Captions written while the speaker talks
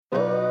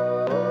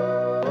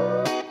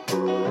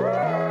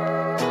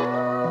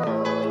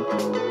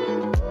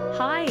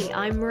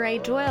I'm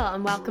Mairead Doyle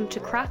and welcome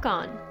to Crack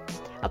On,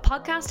 a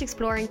podcast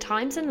exploring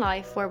times in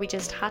life where we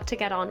just had to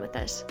get on with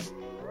it.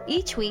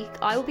 Each week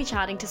I will be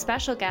chatting to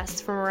special guests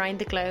from around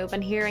the globe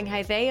and hearing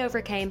how they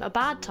overcame a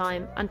bad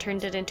time and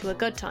turned it into a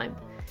good time.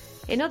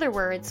 In other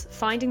words,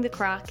 finding the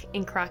crack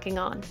in cracking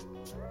on.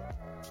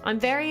 I'm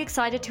very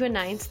excited to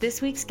announce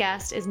this week's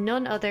guest is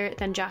none other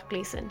than Jack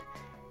Gleeson.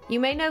 You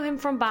may know him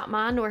from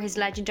Batman or his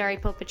legendary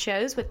puppet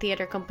shows with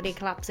theatre company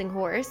Collapsing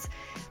Horse,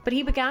 but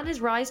he began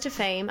his rise to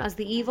fame as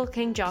the evil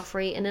King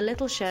Joffrey in a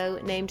little show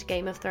named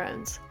Game of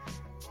Thrones.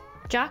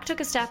 Jack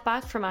took a step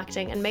back from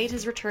acting and made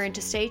his return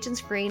to stage and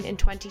screen in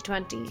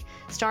 2020,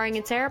 starring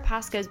in Sarah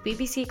Pascoe's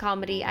BBC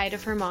comedy Out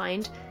of Her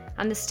Mind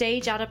and the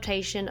stage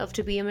adaptation of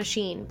To Be a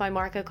Machine by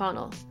Mark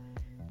O'Connell.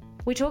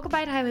 We talk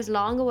about how his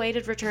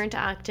long-awaited return to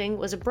acting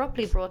was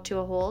abruptly brought to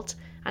a halt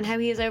and how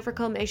he has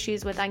overcome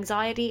issues with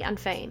anxiety and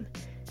fame.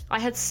 I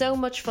had so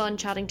much fun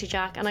chatting to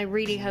Jack and I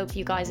really hope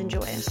you guys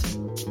enjoy it.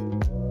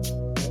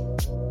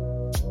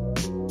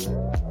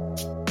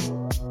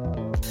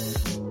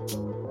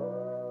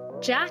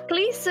 Jack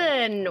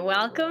Gleeson,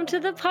 welcome to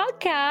the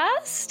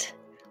podcast.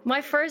 My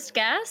first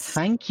guest.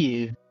 Thank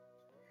you.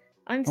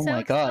 I'm so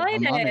my God,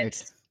 excited. I'm honored.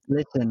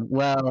 Listen,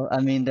 well, I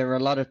mean, there were a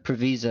lot of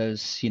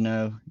provisos, you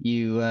know.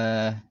 You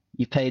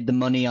paid the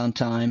money on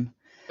time.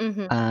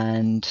 Mm-hmm.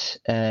 And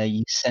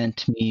you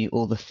sent me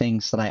all the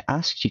things that I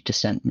asked you to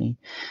send me.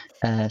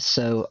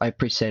 So I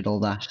appreciate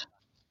all that.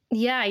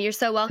 Yeah, you're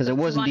so welcome. Because it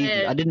wasn't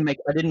easy. I didn't make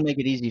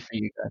it easy for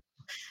you guys.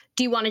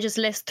 Do you want to just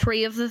list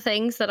 3 of the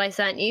things that I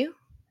sent you?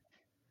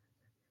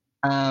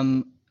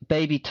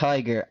 Baby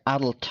tiger,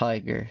 adult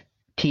tiger,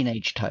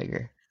 teenage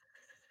tiger.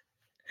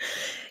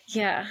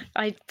 Yeah,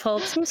 I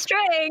pulled some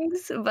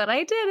strings, but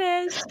I did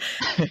it.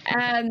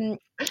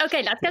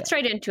 Okay, let's get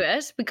straight into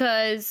it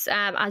because,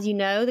 as you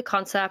know, the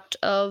concept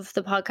of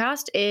the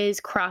podcast is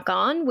Crack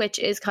On, which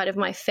is kind of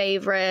my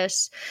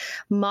favorite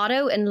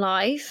motto in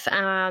life.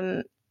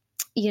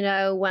 You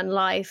know, when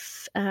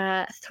life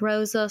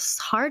throws us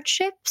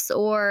hardships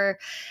or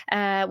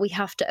we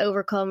have to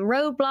overcome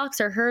roadblocks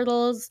or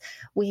hurdles,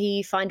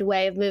 we find a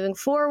way of moving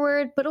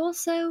forward, but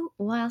also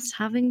whilst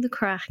having the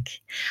crack.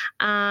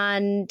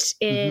 And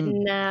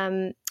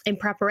in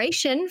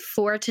preparation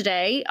for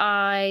today,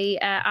 I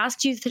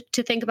asked you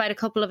to think about a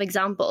couple of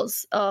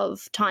examples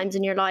of times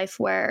in your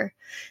life where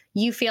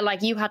you feel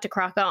like you had to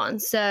crack on.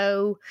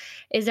 So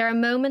is there a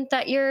moment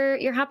that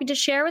you're happy to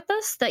share with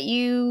us that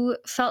you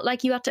felt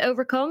like you had to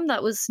overcome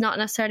that was not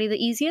necessarily the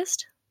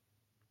easiest?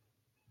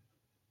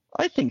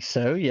 I think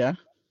so, yeah.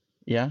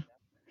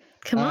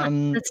 Come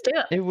on, let's do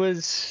it. It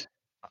was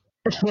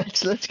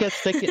let's get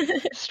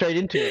straight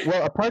into it.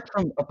 Well,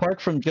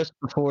 apart from just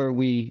before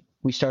we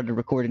started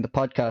recording the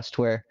podcast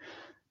where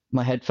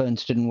my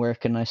headphones didn't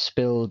work and I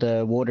spilled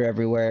water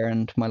everywhere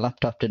and my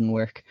laptop didn't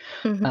work.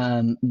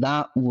 Mm-hmm.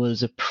 That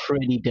was a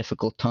pretty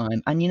difficult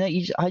time. And, you know,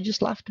 I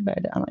just laughed about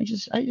it and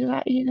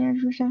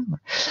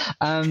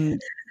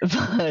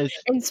but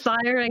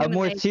inspiring. A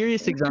more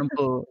serious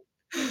example.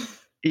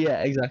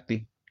 Yeah,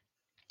 exactly.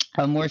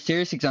 A more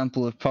serious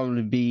example would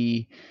probably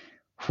be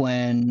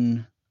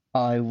when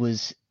I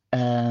was,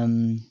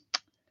 I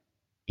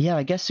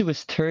guess it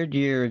was 3rd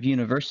year of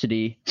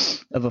university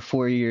of a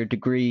 4-year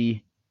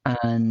degree.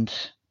 And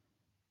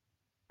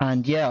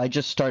yeah, I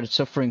just started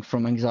suffering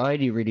from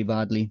anxiety really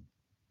badly,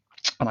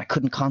 and I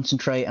couldn't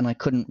concentrate and I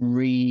couldn't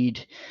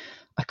read,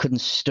 I couldn't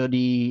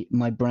study.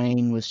 My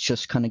brain was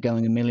just kind of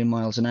going a million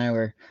miles an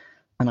hour,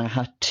 and I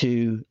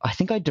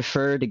think I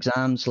deferred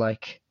exams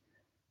like,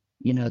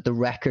 you know, the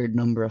record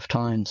number of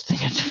times. I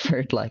think I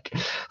deferred like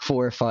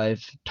 4 or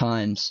 5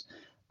 times,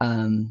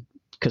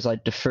 because I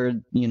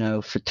deferred, you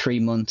know, for 3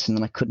 months and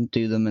then I couldn't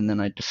do them, and then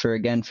I defer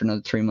again for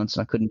another 3 months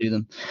and I couldn't do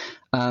them.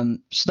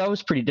 So that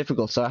was pretty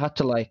difficult. So I had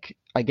to, like,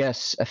 I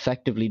guess,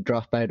 effectively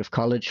drop out of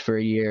college for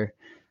a year,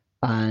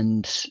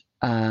 and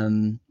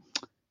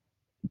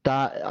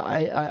that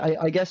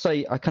I guess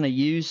I kind of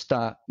used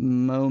that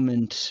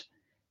moment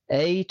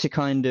to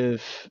kind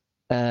of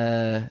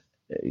you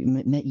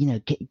know,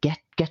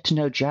 get to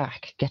know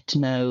Jack, get to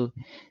know,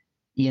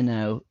 you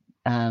know,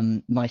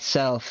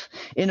 myself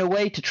in a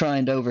way to try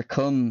and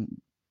overcome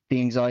the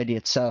anxiety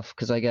itself,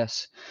 because I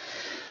guess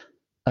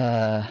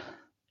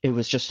it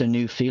was just a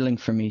new feeling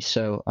for me.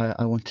 So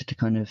I wanted to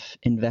kind of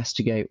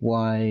investigate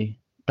why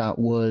that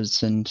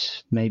was, and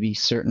maybe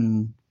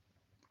certain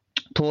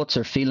thoughts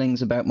or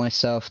feelings about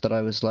myself that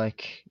I was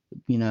like,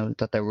 you know,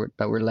 that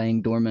were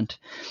laying dormant,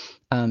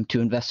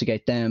 to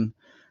investigate them,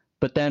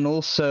 but then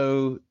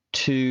also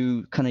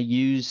to kind of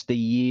use the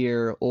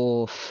year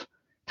off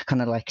to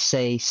kind of like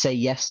say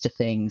yes to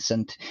things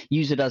and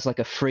use it as like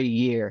a free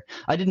year.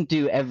 I didn't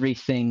do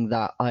everything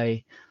that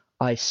I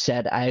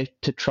set out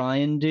to try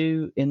and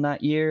do in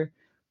that year,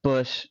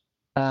 but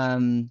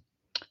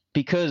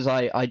because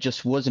I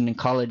just wasn't in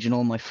college and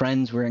all my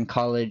friends were in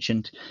college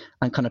and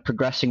kind of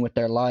progressing with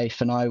their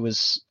life, and I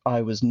was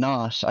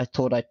not, I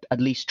thought I'd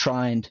at least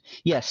try and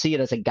see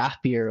it as a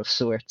gap year of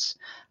sorts.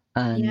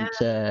 Yeah.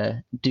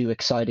 and do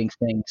exciting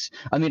things.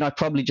 I mean, I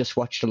probably just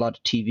watched a lot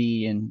of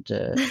TV and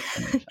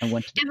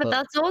went to the Yeah, but pub.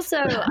 that's also,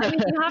 I mean,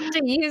 you have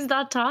to use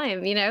that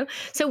time, you know?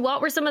 So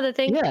what were some of the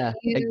things that Yeah,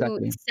 you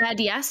exactly. said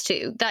yes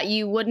to that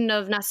you wouldn't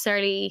have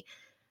necessarily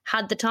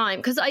had the time?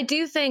 Because I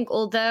do think,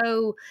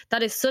 although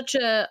that is such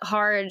a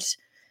hard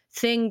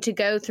thing to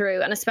go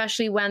through, and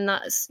especially when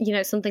that's, you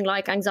know, something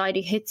like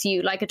anxiety hits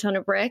you like a ton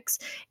of bricks,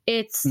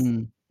 it's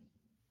Mm,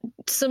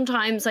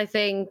 sometimes I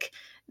think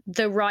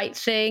the right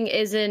thing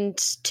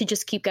isn't to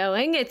just keep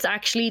going. It's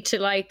actually to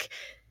like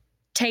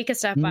take a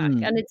step back.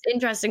 mm, And it's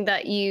interesting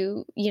that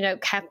you know,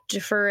 kept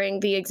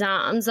deferring the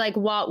exams. Like,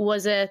 what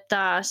was it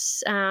that,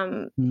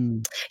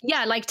 mm.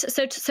 yeah, like,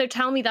 so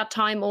tell me that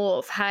time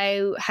off.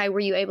 How were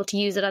you able to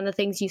use it, and the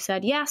things you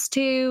said yes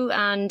to,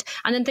 and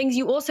then things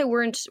you also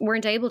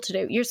weren't able to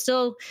do. You're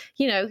still,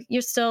 you know,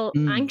 you're still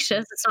Mm.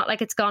 anxious. It's not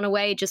like it's gone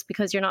away just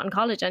because you're not in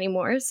college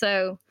anymore.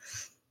 So,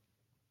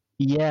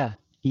 Yeah,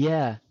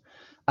 yeah.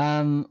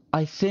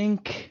 I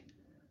think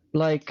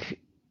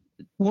like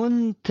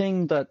one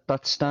thing that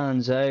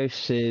stands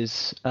out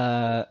is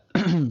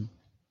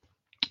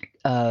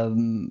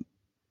um,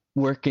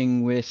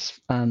 working with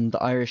the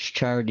Irish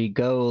charity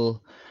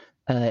Goal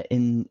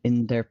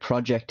in their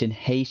project in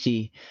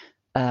Haiti.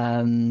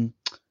 Um,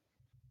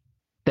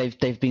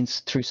 they've been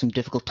through some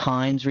difficult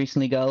times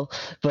recently, Goal,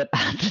 but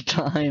at the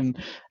time,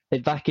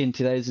 back in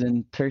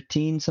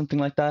 2013, something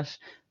like that,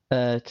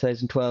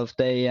 2012,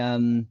 they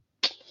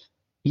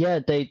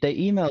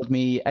emailed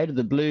me out of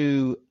the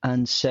blue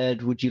and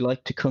said, "Would you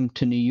like to come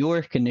to New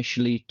York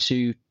initially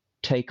to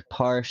take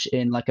part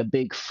in like a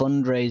big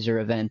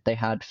fundraiser event they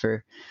had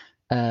for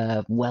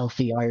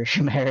wealthy Irish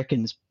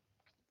Americans?"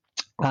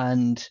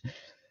 And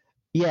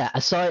yeah,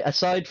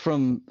 aside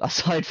from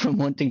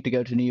wanting to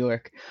go to New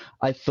York,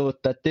 I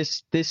thought that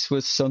this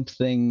was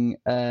something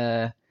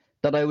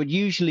that I would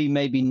usually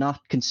maybe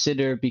not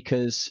consider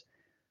because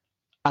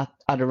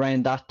at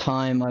around that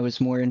time I was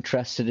more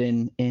interested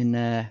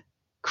in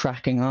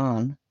cracking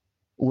on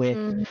with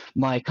mm,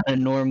 my kind of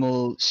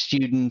normal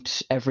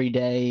student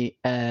everyday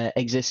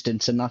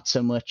existence and not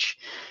so much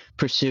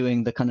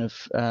pursuing the kind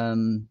of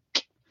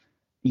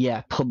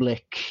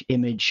public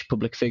image,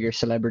 public figure,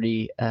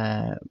 celebrity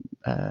uh,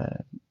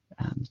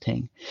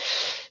 thing.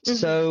 mhm.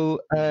 So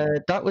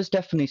that was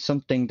definitely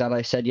something that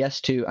I said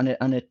yes to,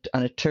 and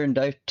it turned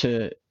out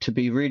to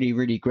be really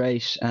really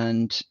great,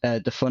 and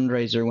the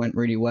fundraiser went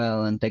really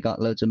well, and they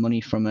got loads of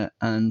money from it,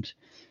 and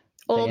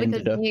All they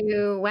because ended up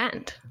you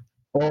went.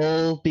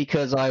 all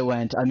because I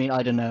went. I mean,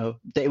 I don't know.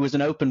 It was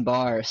an open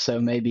bar,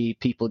 so maybe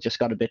people just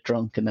got a bit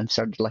drunk and then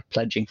started like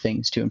pledging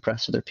things to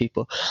impress other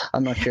people.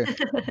 I'm not sure.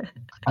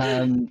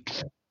 Um,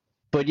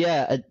 but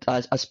yeah,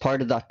 as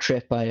part of that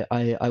trip,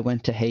 I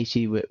went to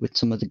Haiti with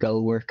some of the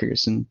Goal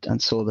workers and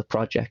saw the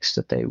projects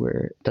that they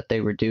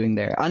were doing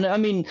there. And I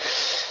mean,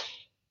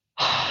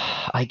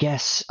 I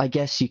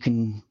guess you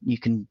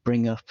can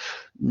bring up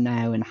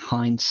now in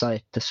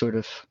hindsight the sort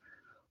of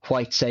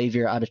white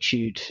savior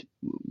attitude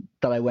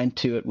that I went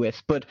to it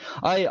with. But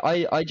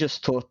I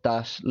just thought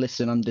that,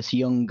 listen, I'm this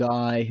young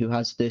guy who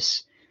has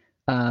this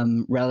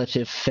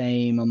relative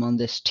fame. I'm on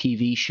this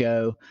TV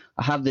show.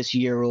 I have this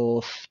year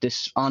off.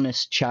 This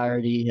honest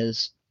charity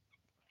has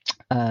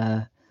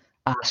uh,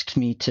 asked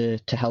me to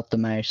help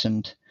them out,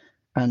 and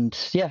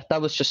yeah,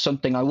 that was just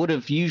something I would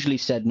have usually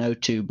said no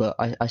to, but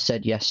I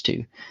said yes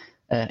to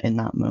in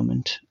that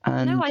moment.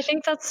 No, And I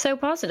think that's so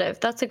positive.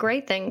 That's a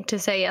great thing to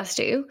say yes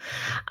to.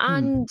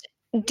 hmm, And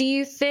do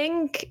you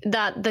think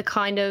that the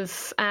kind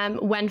of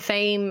when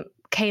fame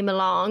came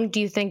along,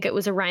 do you think it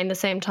was around the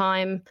same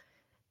time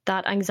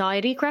that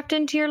anxiety crept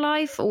into your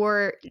life,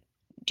 or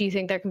do you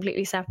think they're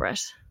completely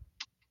separate?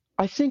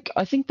 I think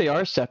they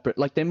are separate.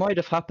 Like they might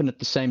have happened at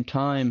the same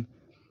time,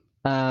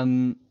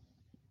 um,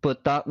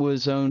 but that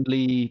was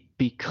only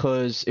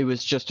because it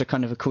was just a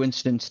kind of a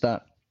coincidence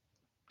that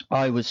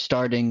I was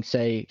starting,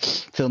 say,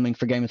 filming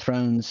for Game of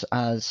Thrones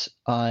as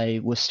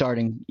I was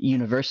starting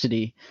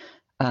university.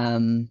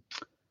 Um,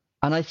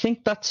 and I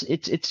think that's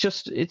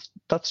just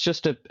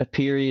a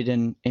period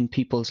in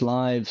people's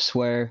lives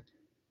where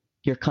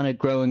you're kind of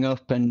growing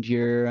up and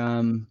you're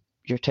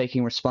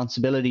taking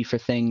responsibility for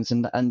things,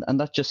 and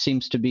that just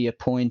seems to be a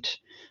point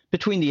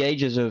between the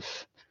ages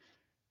of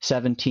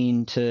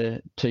 17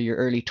 to your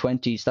early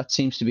 20s. That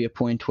seems to be a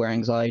point where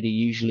anxiety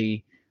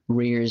usually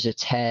rears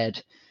its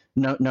head,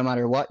 no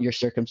matter what your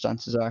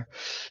circumstances are.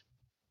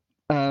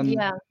 Um,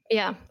 Yeah,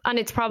 yeah. And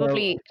it's so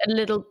probably a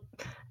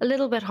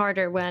little bit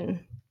harder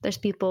when there's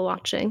people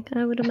watching,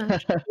 I would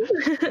imagine.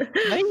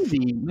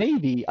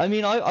 maybe. I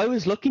mean, I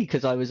was lucky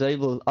because I was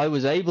able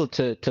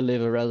to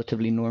live a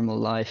relatively normal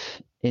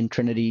life in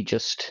Trinity,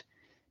 just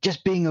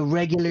being a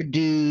regular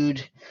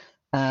dude.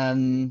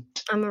 Um,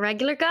 I'm a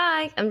regular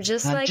guy. I'm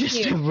just I'm like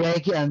just you. a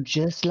regular. I'm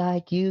just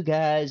like you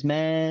guys,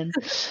 man.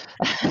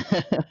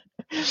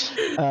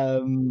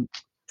 um,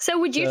 So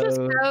would you just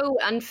so go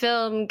and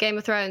film Game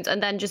of Thrones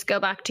and then just go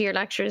back to your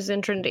lectures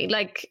in Trinity?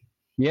 Like,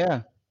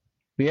 yeah,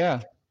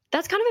 yeah.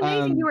 that's kind of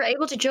amazing you Um, were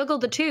able to juggle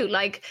the two.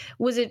 Like,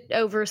 was it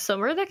over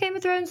summer that Game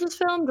of Thrones was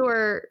filmed,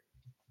 or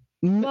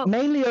Well,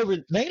 Mainly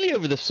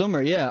over the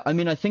summer, yeah. I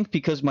mean, I think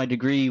because my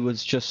degree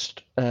was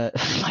just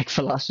like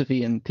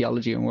philosophy and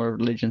theology and world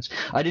religions,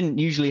 I didn't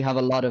usually have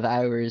a lot of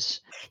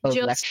hours of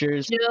just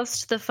lectures.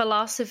 the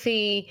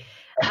philosophy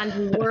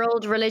and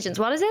world religions.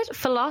 What is it?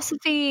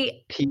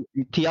 Philosophy.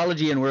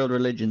 Theology and world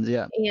religions,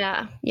 yeah.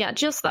 Yeah,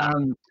 just that.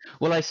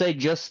 Well, I say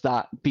just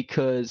that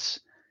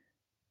because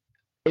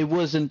it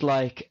wasn't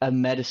like a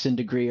medicine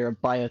degree or a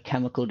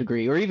biochemical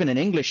degree or even an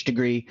English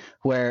degree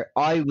where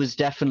I was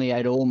definitely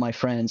out of all my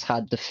friends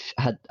had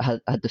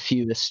the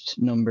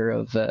fewest number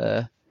of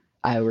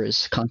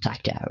hours,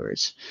 contact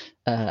hours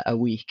a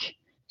week.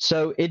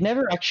 So it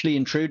never actually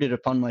intruded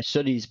upon my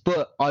studies,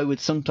 but I would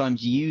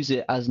sometimes use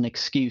it as an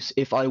excuse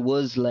if I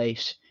was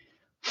late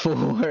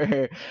for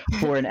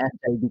an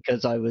essay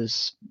because I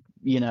was,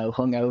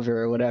 hungover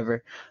or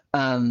whatever.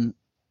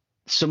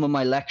 Some of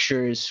my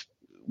lecturers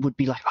would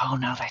be like, "Oh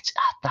no,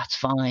 that's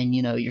fine.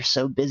 You're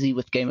so busy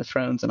with Game of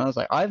Thrones," and I was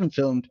like, "I haven't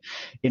filmed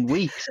in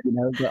weeks,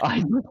 but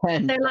I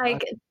pretend." They're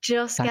like,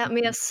 just get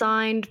me a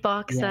signed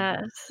box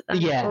Yeah, set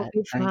and yeah. it'll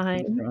be Thank you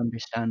fine. for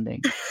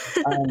understanding.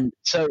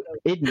 So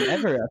it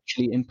never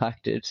actually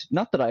impacted.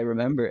 Not that I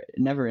remember, it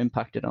never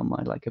impacted on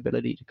my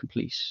ability to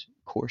complete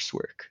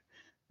coursework.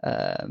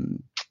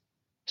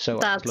 So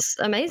That's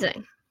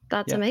amazing.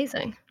 That's Yeah.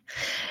 amazing.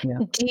 Yeah.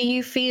 Do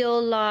you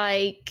feel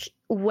like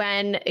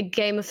when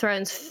Game of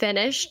Thrones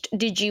finished,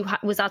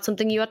 was that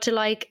something you had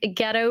to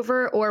get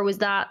over, or was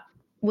that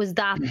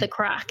the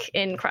crack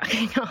in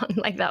cracking on?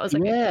 Like that was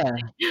Yeah.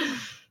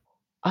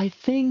 I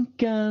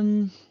think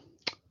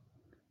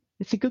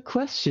it's a good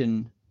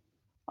question.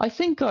 I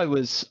think I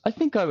was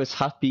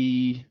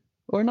happy,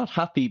 or not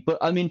happy, but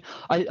I mean,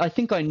 I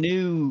think I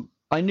knew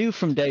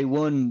from day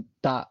one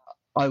that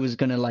I was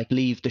gonna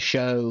leave the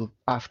show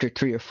after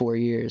 3 or 4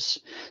 years.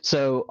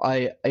 So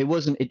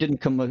it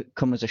didn't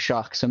come as a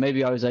shock. So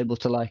maybe I was able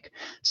to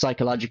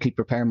psychologically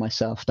prepare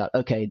myself that,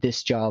 okay,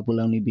 this job will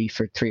only be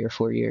for 3 or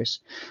 4 years.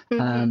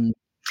 I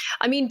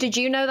mean, did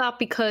you know that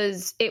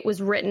because it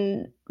was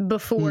written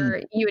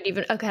before you had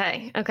even?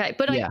 Okay,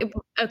 but Yeah.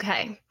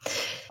 okay.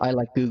 I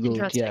Googled,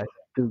 Interesting. yeah,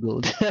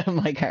 Googled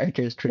my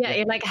character's trajectory. Yeah,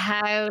 you're like,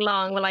 how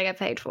long will I get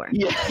paid for?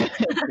 Yeah,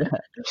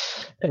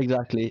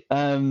 exactly.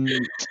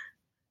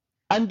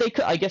 And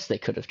I guess they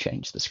could have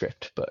changed the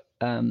script, but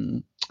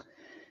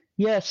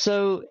yeah.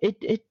 So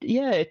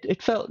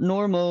it felt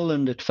normal,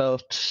 and it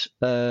felt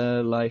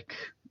right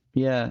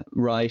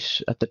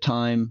at the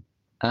time,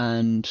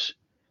 and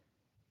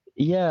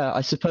yeah,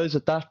 I suppose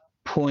at that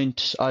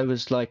point I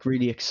was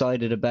really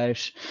excited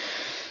about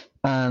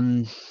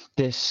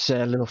this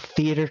little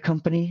theater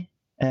company.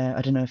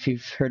 I don't know if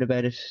you've heard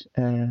about it,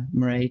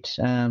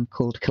 Mairead,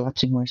 called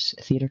Collapsing Horse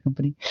Theater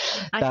Company.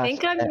 I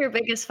think I'm your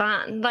biggest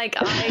fan.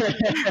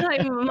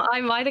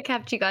 I might have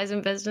kept you guys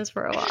in business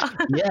for a while.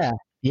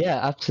 Yeah,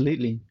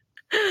 absolutely.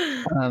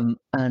 And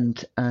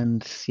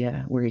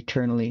yeah, we're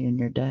eternally in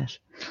your debt.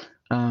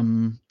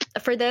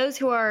 For those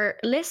who are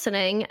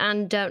listening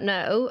and don't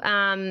know,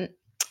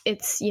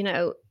 it's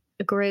a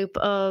group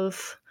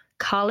of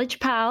college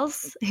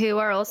pals who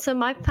are also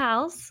my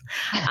pals,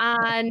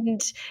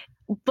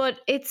 but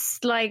it's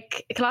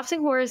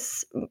Collapsing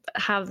Horse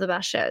have the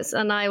best shows,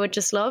 and I would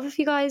just love if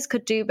you guys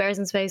could do Bears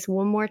in Space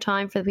one more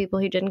time for the people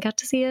who didn't get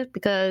to see it,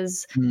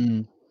 because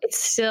it's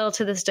still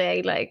to this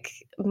day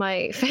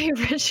my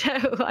favorite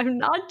show. I'm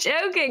not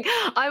joking.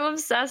 I'm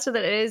obsessed with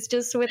it. It is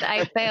just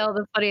without fail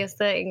the funniest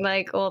thing,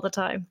 all the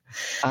time.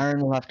 Aaron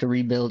will have to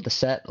rebuild the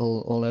set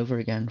all over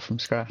again from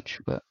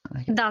scratch, but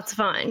that's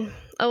fine.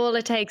 All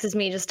it takes is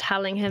me just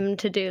telling him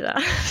to do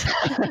that.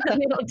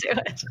 And he'll do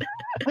it.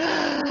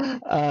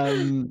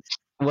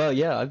 Well,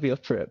 yeah, I'd be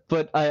up for it.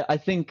 But I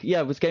think,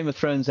 with Game of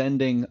Thrones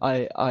ending,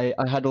 I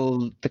had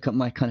all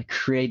my kind of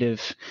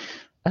creative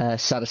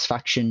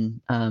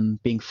satisfaction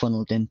being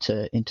funneled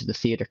into the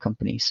theater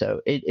company.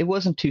 So it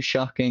wasn't too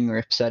shocking or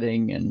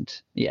upsetting, and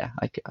yeah,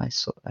 I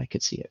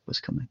could see it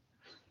was coming.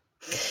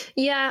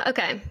 Yeah,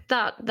 okay,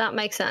 that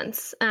makes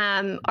sense.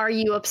 Are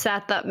you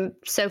upset that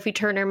Sophie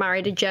Turner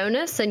married a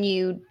Jonas and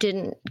you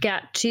didn't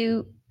get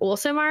to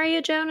also marry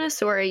a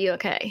Jonas, or are you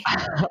okay?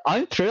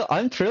 I'm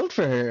thrilled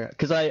for her,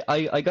 because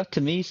I got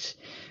to meet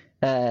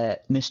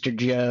Mr.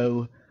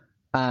 Joe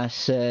at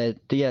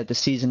the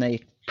season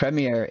 8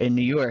 premiere in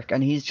New York,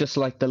 and he's just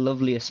the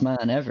loveliest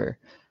man ever.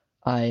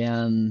 I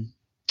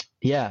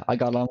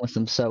got on with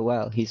him so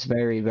well. He's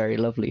very, very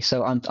lovely.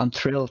 So I'm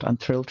thrilled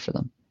for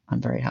them.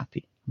 I'm very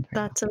happy.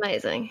 That's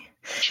amazing.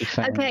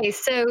 Okay,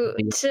 so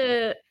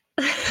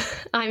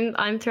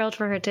I'm thrilled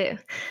for her too,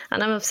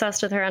 and I'm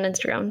obsessed with her on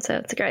Instagram, so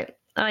it's great.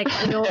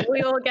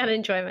 We all get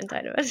enjoyment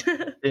out of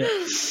it.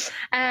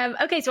 Yeah.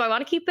 Okay, so I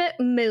want to keep it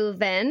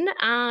moving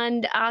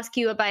and ask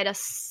you about a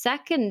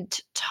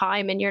second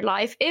time in your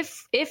life,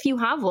 if you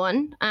have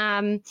one,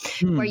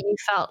 where you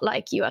felt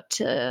like you had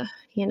to,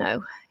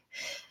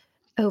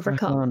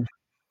 overcome.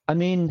 I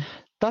mean,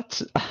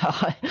 that's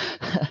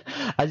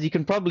As you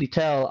can probably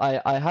tell,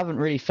 I haven't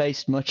really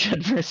faced much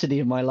adversity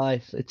in my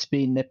life. It's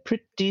been a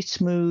pretty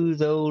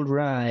smooth old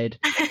ride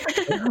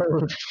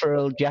for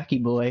old Jackie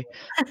boy.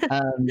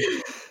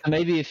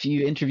 Maybe if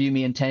you interview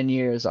me in 10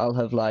 years, I'll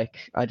have, like,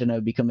 I don't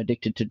know, become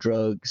addicted to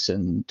drugs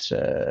and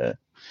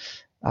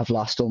I've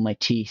lost all my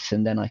teeth,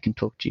 and then I can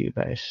talk to you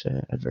about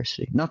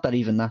adversity. Not that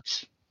even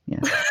that's, yeah,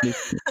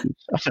 losing my teeth.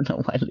 I don't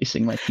know why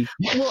losing my teeth.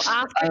 Well,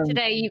 after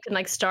today, you can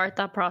like start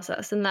that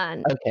process, and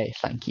then Okay,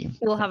 thank you.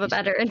 we'll have a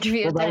better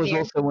interview. Well, that in was 10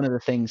 years. also one of the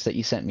things that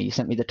you sent me. You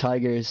sent me the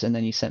tigers, and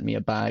then you sent me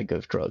a bag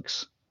of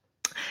drugs.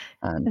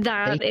 And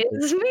That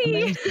is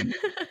me.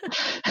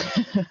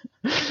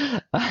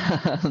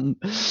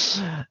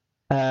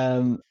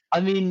 I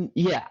mean,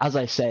 yeah, as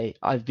I say,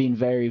 I've been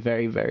very,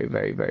 very, very,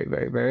 very, very,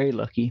 very, very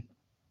lucky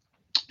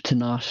to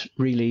not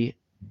really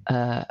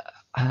have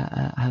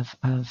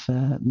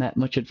met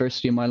much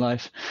adversity in my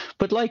life.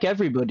 But like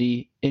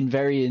everybody, in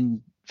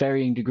varying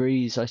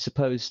degrees, I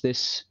suppose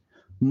this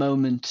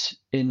moment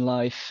in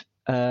life,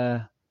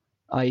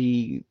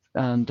 i.e.,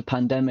 the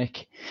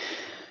pandemic,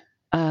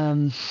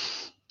 has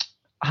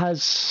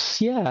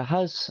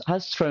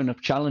thrown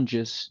up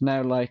challenges.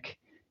 Now, like,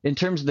 in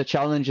terms of the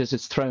challenges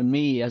it's thrown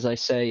me, as I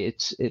say,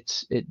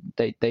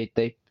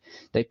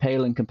 they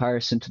pale in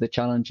comparison to the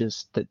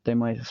challenges that the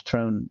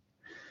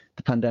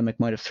pandemic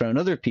might have thrown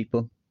other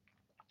people.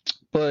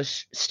 But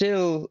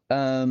still,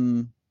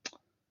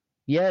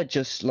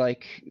 just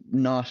like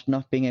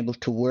not being able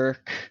to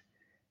work,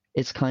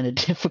 it's kind of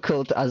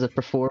difficult as a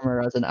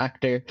performer, as an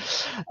actor,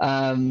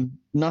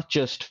 not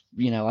just,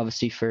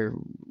 obviously for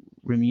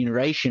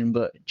remuneration,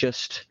 but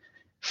just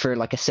for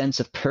like a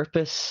sense of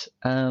purpose.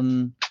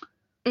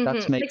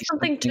 That's maybe like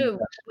something to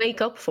wake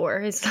up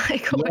for. Is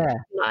like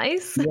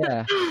nice.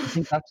 Yeah, I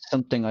think that's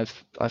something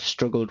I've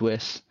struggled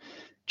with,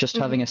 just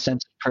having a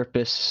sense of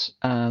purpose.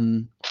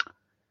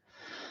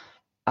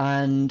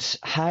 And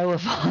how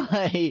have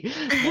I?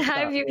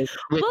 Have you?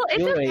 Well,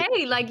 it's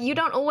okay. Like, you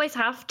don't always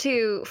have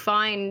to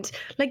find,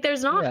 like,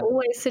 there's not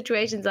always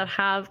situations that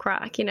have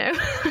crack,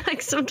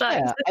 like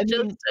sometimes it's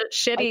just a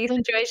shitty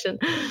situation.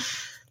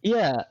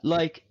 Yeah,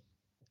 like,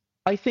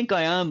 I think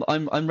I'm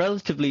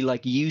relatively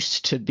like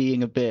used to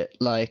being a bit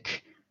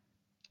like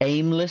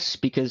aimless,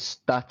 because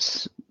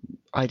that's,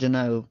 I don't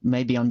know,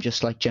 maybe I'm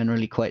just like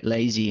generally quite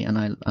lazy, and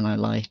I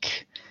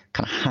like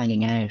kind of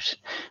hanging out,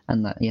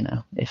 and that,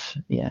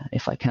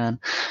 if I can,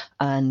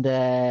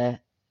 and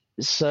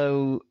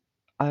so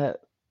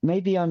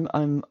maybe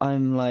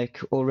I'm like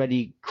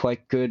already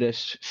quite good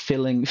at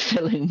filling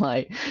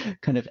my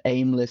kind of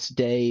aimless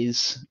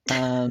days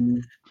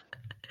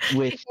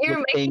with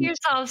You're making things.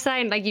 yourself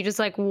sound like you just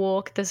like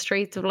walk the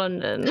streets of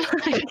London.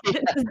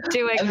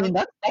 Doing. I mean,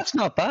 that's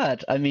not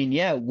bad. I mean,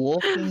 yeah,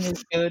 walking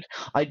is good.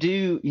 I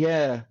do,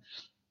 yeah.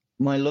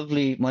 My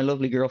lovely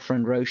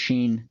girlfriend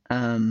Roisin,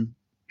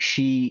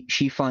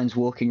 she finds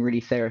walking really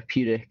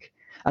therapeutic,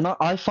 and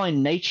I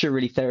find nature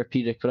really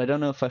therapeutic, but I don't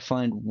know if I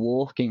find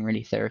walking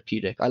really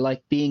therapeutic. I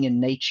like being in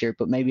nature,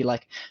 but maybe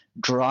like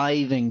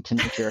driving to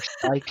nature or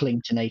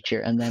cycling to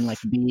nature and then like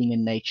being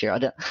in nature.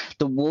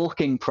 The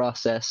walking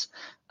process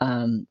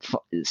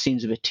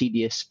seems a bit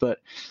tedious, but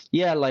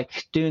yeah,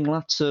 like doing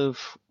lots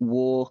of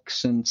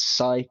walks and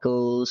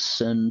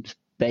cycles and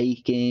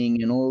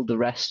baking and all the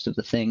rest of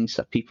the things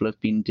that people have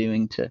been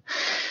doing to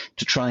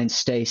try and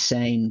stay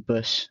sane.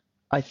 But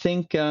I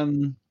think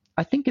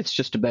it's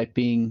just about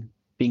being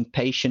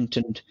patient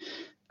and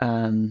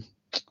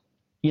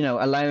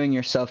allowing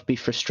yourself be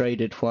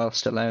frustrated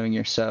whilst allowing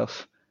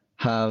yourself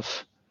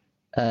have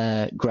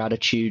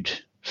gratitude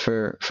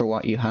for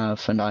what you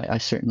have. And I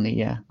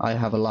certainly, I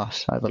have a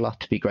lot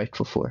to be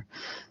grateful for,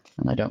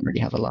 and I don't really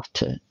have a lot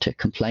to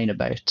complain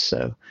about.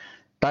 So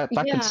that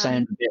could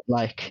sound a bit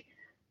like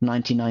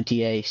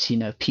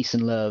 1998, peace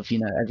and love,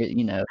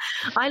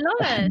 I love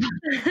it.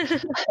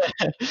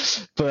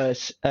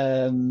 But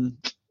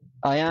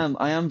I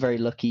am very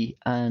lucky,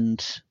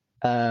 and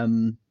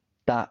that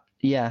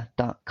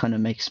kind of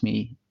makes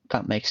me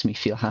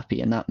feel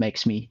happy, and that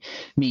makes me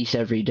meet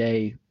every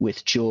day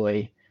with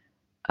joy,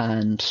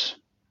 and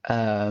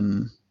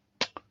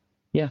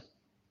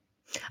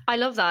I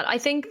love that. I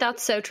think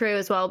that's so true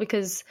as well,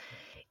 because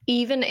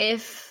even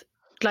if,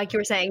 like you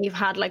were saying, you've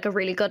had like a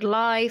really good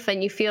life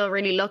and you feel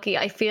really lucky,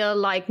 I feel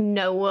like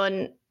no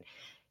one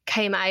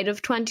came out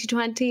of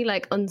 2020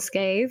 like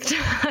unscathed.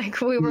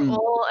 Like, we were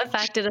all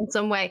affected in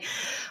some way,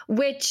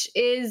 which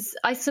is,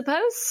 I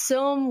suppose,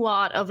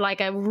 somewhat of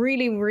like a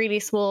really, really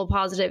small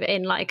positive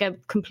in like a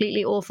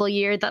completely awful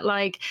year, that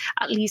like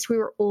at least we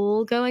were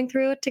all going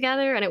through it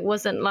together, and it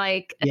wasn't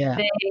like a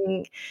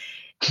thing.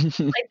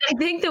 Like, I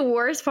think the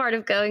worst part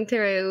of going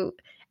through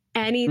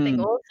anything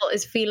awful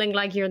is feeling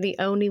like you're the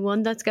only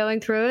one that's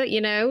going through it,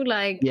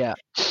 like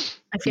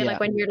I feel like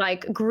when you're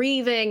like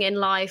grieving in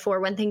life, or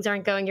when things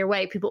aren't going your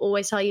way, people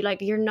always tell you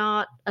like you're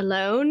not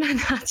alone, and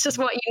that's just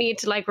what you need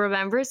to like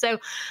remember. So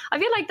I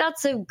feel like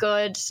that's a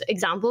good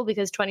example,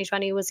 because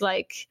 2020 was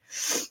like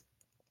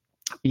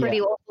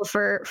pretty awful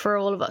for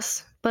all of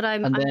us. But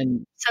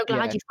I'm so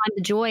glad you find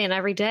the joy in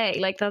every day.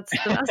 Like, that's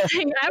the best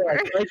thing ever.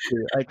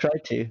 I try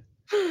to.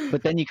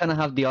 But then you kind of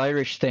have the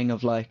Irish thing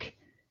of like,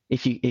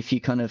 if you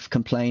kind of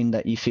complain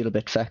that you feel a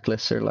bit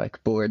feckless or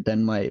like bored,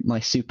 then my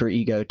super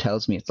ego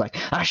tells me it's like,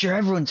 sure,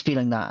 everyone's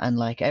feeling that, and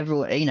like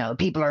everyone,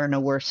 people are in a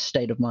worse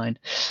state of mind.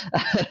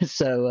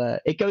 So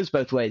it goes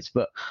both ways,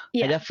 but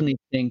Yeah. I definitely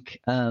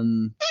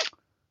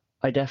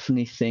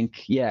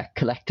think yeah,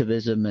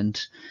 collectivism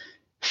and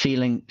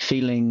feeling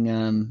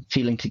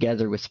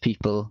together with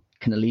people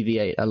can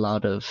alleviate a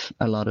lot of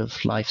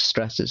life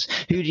stresses.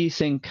 Who do you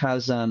think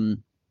has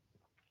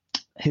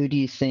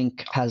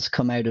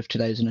come out of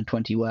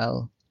 2020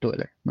 well,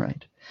 Doyler?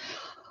 Right.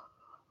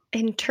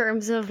 In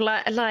terms of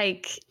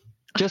like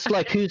Just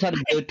like who's had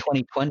a good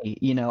 2020?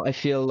 I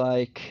feel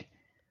like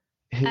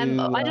who.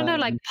 I don't know,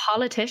 like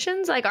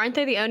politicians, like aren't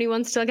they the only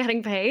ones still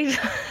getting paid?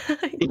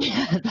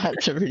 Yeah,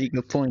 that's a really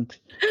good point.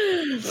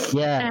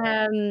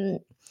 Yeah.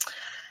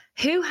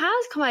 Who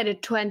has come out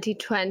of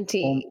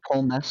 2020?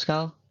 Paul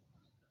Mescal.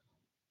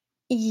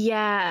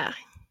 Yeah,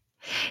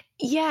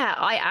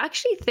 I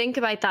actually think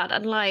about that,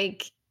 and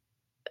like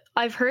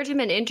I've heard him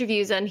in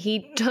interviews and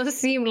he does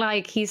seem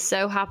like he's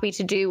so happy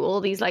to do all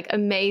these like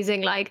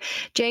amazing, like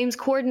James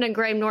Corden and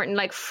Graham Norton,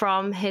 like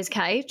from his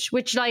couch,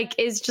 which like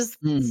is just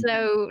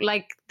so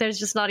like, there's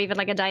just not even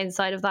like a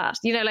downside of that.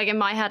 Like in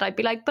my head, I'd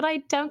be like, but I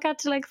don't get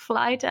to like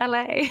fly to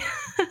LA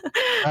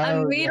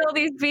and meet all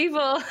these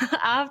people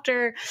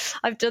after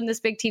I've done this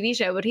big TV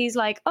show. But he's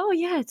like, oh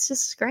yeah, it's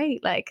just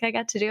great. Like I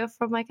get to do it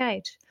from my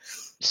couch.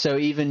 So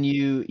even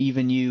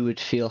you would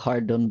feel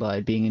hard done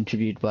by being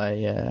interviewed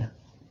by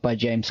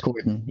James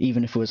Corden,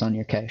 even if it was on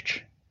your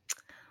couch?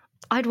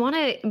 I'd want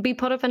to be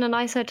put up in a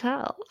nice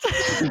hotel.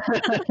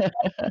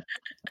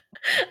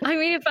 I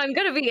mean, if I'm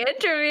going to be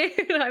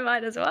interviewed, I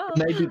might as well.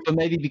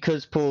 Maybe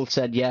because Paul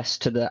said yes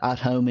to the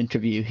at-home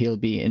interview, he'll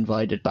be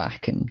invited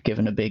back and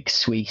given a big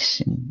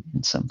suite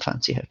in some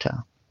fancy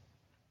hotel.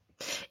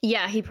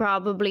 Yeah, he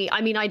probably.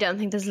 I mean, I don't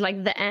think this is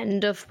like the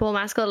end of Paul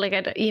Mescal. Like,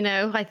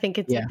 I think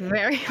it's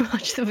very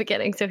much the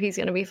beginning. So he's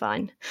going to be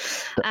fine.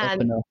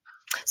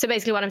 So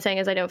basically, what I'm saying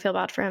is, I don't feel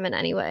bad for him in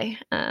any way.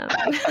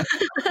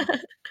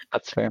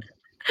 That's fair.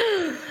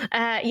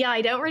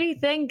 I don't really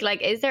think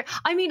like, is there?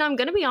 I mean, I'm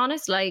going to be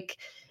honest. Like,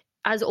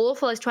 as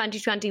awful as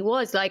 2020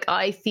 was, like,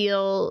 I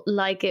feel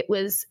like it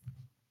was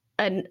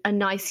a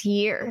nice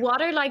year.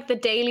 What are like the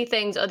daily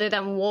things other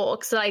than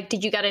walks? Like,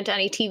 did you get into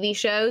any TV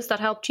shows that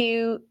helped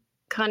you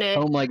kind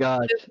of? Oh my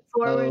god!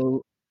 Forward?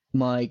 Oh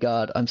my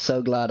god! I'm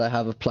so glad I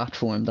have a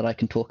platform that I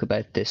can talk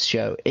about this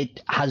show.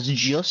 It has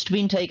just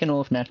been taken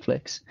off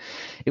Netflix.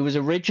 It was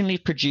originally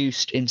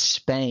produced in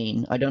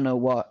Spain. I don't know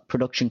what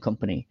production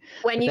company.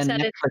 When you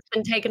said it's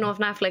been taken off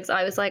Netflix,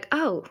 I was like,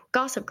 oh,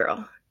 Gossip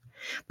Girl.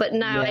 But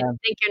now I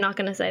think you're not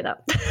going to say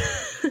that.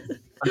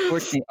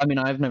 Unfortunately, I mean,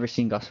 I've never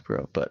seen Gossip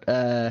Girl, but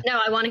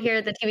no, I want to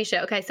hear the TV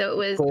show. Okay, so it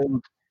was.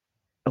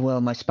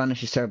 Well, my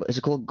Spanish is terrible. Is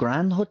it called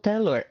Grand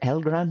Hotel or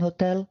El Gran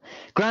Hotel?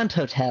 Grand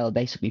Hotel,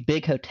 basically,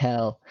 big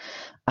hotel,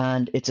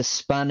 and it's a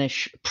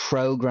Spanish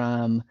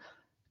program,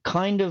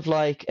 kind of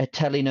like a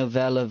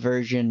telenovela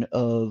version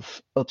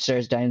of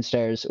Upstairs,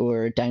 Downstairs,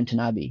 or Downton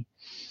Abbey.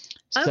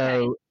 Okay.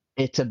 So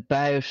it's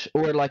about,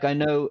 or like I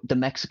know the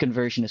Mexican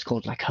version is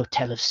called like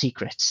Hotel of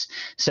Secrets.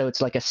 So it's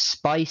like a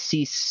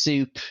spicy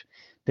soup.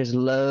 There's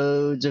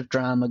loads of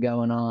drama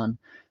going on,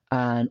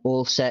 and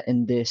all set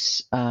in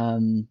this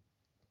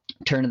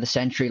turn of the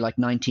century, like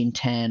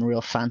 1910,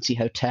 real fancy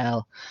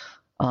hotel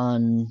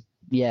on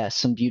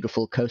some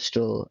beautiful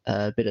coastal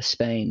bit of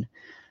Spain.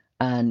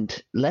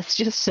 And let's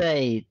just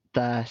say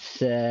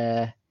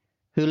that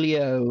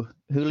Julio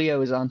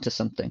is onto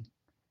something.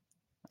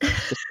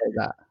 Let's just say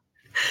that.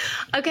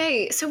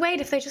 Okay, so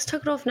wait, if they just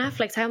took it off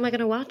Netflix, how am I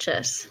going to watch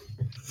it?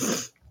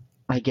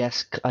 I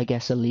guess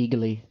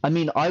illegally. I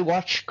mean, I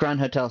watch Grand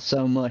Hotel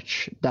so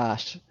much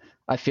that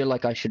I feel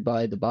like I should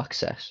buy the box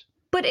set.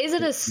 But is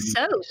it a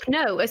soap?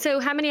 No.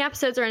 So how many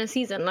episodes are in a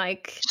season?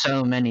 Like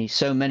so many.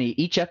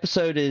 Each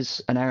episode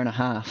is an hour and a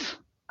half,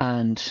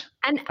 and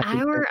an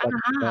hour and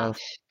a half.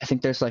 I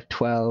think there's like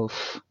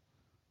 12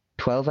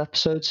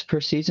 episodes per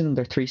season, and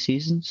there are 3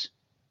 seasons.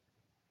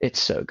 It's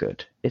so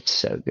good.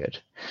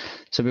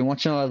 So I've been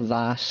watching a lot of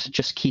that,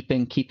 just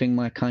keeping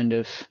my kind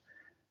of,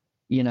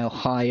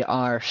 high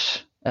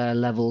art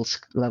levels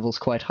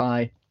quite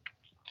high.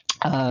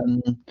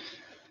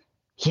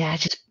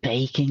 Just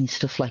baking,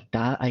 stuff like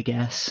that, I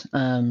guess.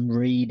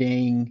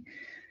 Reading,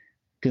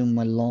 doing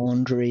my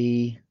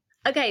laundry.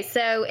 Okay,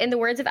 so in the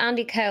words of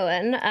Andy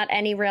Cohen at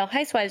any Real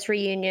Housewives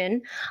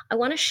reunion, I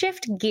want to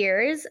shift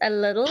gears a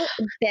little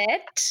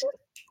bit.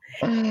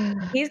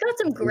 He's got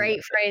some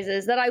great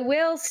phrases that I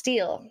will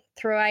steal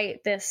throughout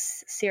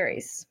this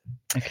series.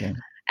 Okay.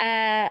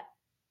 Okay,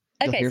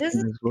 so this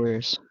is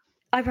words.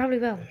 I probably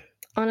will,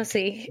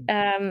 honestly.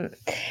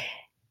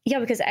 Yeah,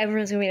 because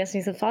everyone's going to be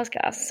listening to the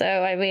podcast. So,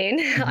 I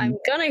mean, I'm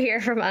going to hear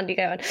from Andy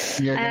Cohen.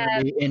 You're going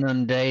to be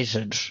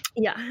inundated.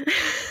 Yeah.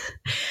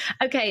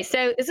 Okay,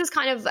 so this is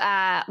kind of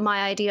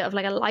my idea of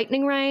like a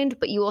lightning round,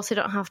 but you also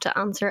don't have to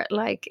answer it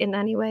like in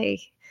any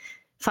way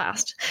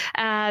fast.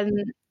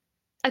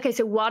 Okay,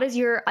 so what is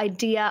your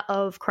idea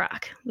of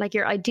crack? Like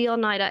your ideal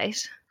night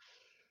out?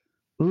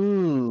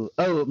 Ooh.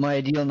 Oh, my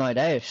ideal night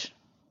out.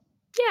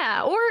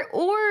 Yeah,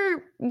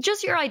 or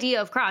just your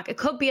idea of crack. It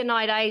could be a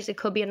night out, it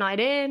could be a night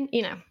in,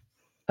 you know.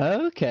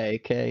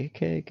 Okay.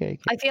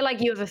 I feel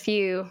like you have a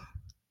few.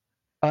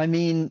 I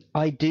mean,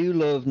 I do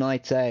love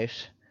nights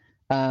out,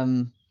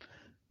 um,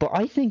 but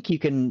I think you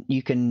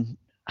can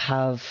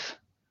have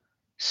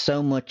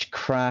so much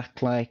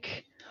crack.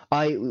 Like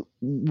I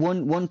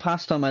one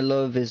pastime I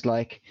love is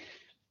like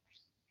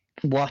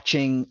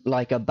watching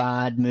like a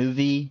bad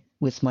movie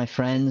with my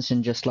friends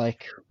and just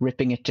like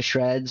ripping it to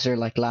shreds or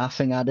like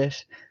laughing at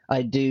it. I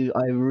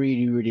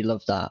really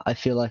love that. I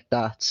feel like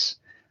that's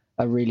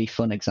a really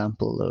fun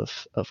example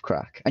of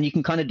crack. And you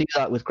can kind of do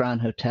that with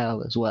Grand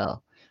Hotel as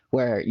well,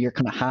 where you're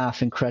kind of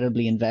half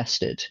incredibly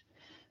invested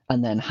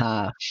and then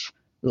half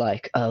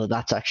like, oh,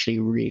 that's actually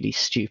really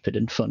stupid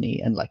and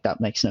funny and like that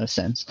makes no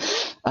sense.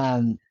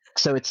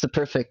 So it's the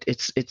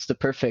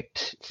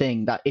perfect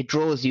thing that it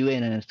draws you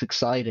in and it's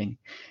exciting,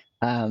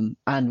 and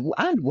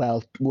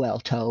well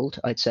told,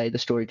 I'd say, the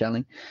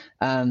storytelling.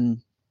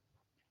 Um,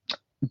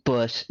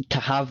 but to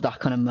have that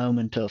kind of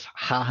moment of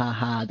ha ha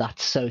ha,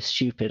 that's so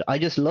stupid. I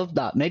just love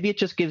that. Maybe it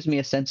just gives me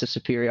a sense of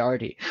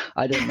superiority.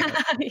 I don't know.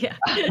 Yeah.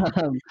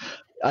 um,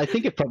 I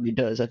think it probably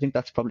does. I think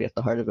that's probably at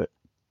the heart of it.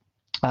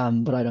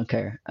 But I don't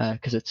care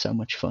because it's so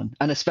much fun,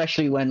 and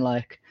especially when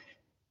like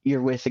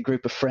you're with a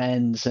group of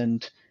friends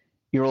and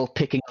you're all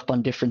picking up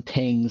on different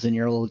things and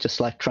you're all just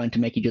like trying to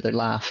make each other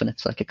laugh and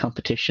it's like a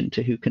competition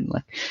to who can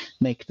like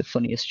make the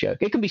funniest joke.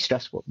 It can be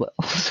stressful, but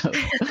also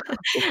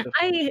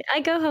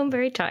I go home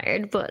very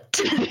tired, but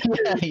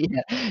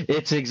yeah,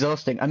 it's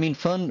exhausting. I mean,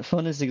 fun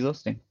is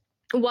exhausting.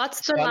 what's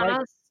the So I like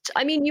last?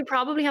 I mean, you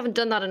probably haven't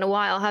done that in a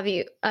while, have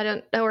you? I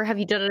don't know, or have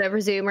you done it over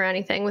Zoom or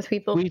anything with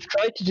people? we've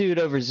tried to do it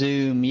over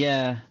Zoom,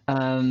 yeah.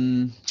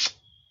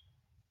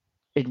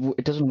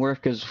 It doesn't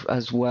work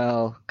as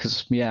well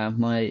because yeah,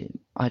 my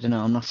I don't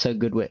know, I'm not so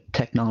good with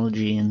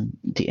technology and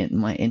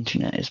my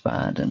internet is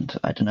bad and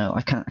I don't know,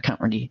 I can't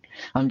really,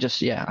 I'm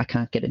just yeah, I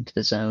can't get into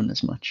the zone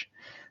as much.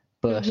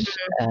 But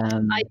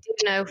I do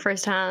know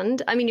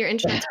firsthand. I mean, your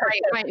internet's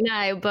great right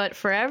now, but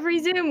for every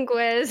Zoom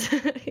quiz,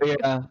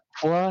 yeah,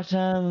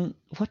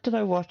 what did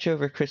I watch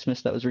over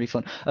Christmas that was really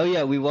fun? Oh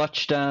yeah, we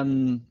watched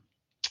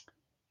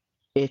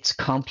It's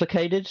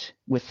Complicated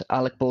with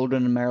Alec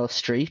Baldwin and Meryl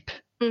Streep.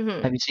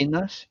 Mhm. Have you seen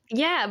that?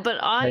 Yeah, but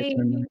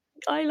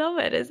I love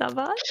it. Is that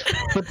bad?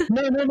 But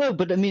no.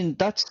 But I mean,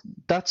 that's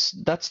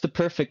the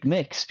perfect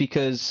mix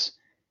because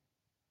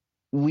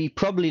we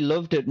probably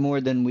loved it more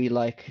than we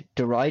like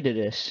derided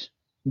it.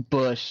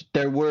 But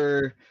there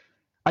were,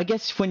 I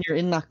guess, when you're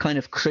in that kind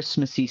of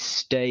Christmassy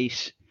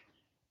state,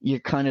 you're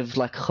kind of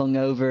like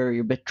hungover,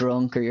 you're a bit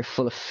drunk, or you're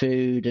full of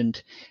food,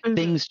 and Mhm.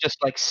 things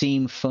just like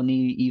seem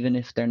funny even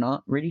if they're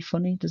not really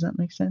funny. Does that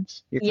make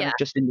sense? You're kind Yeah. of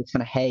just in this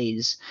kind of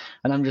haze,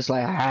 and I'm just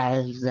like,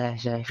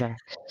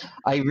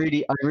 I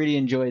really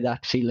enjoy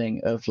that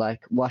feeling of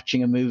like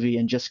watching a movie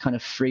and just kind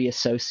of free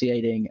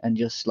associating and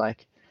just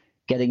like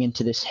getting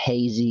into this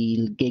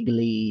hazy,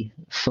 giggly,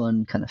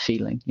 fun kind of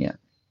feeling. Yeah.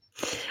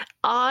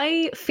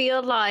 I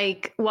feel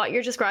like what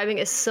you're describing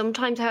is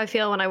sometimes how I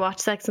feel when I watch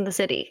Sex and the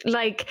City.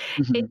 Like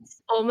Hmm.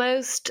 it's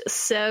almost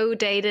so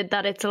dated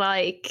that it's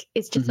like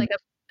it's just Hmm. like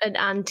an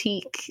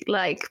antique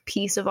like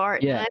piece of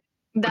art Yeah, now.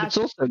 but That it's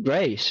also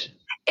great.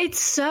 it's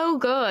so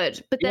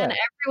good. But then Yeah.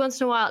 every once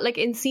in a while, like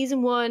in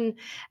season one,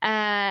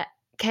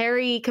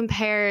 Kerry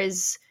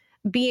compares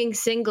being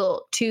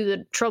single to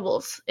the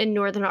Troubles in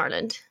Northern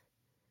Ireland.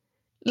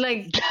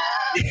 Like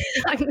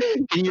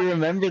Can you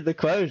remember the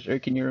quote, or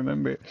can you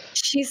remember?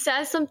 she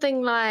says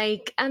something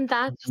like, and It's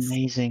that's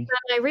amazing.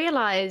 when I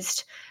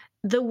realized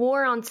the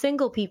war on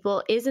single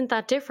people isn't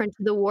that different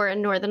to the war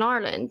in Northern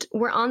Ireland.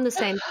 We're on the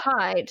same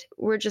side.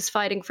 We're just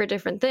fighting for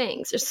different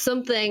things. There's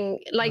something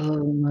like Oh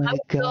I my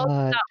thought God.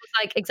 that was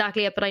like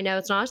exactly it, but I know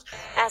it's not.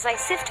 As I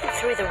sifted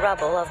through the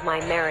rubble of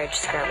my marriage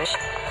skirmish,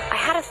 I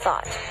had a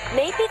thought.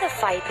 Maybe the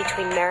fight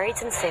between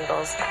marrieds and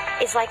singles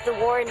is like the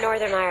war in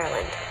Northern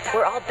Ireland.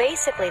 We're all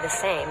basically the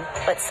same,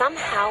 but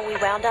somehow we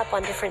wound up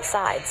on different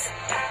sides.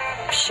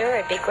 Sure,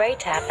 it'd be great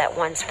to have that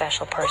one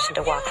special person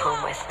to walk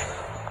home with.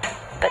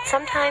 But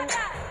sometimes,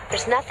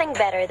 there's nothing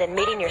better than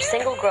meeting your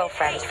single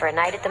girlfriends for a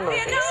night at the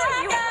movies.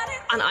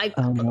 And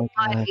Oh my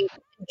my God.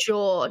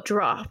 jaw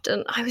dropped,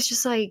 and I was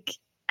just like,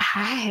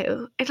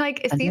 "How?" It's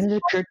like it's And these. then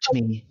it occurred to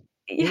me,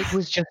 Yeah, it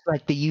was just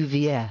like the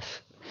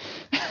UVF.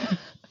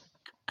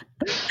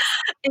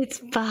 it's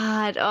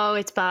bad. Oh,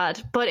 it's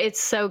bad, but it's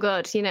so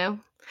good, you know.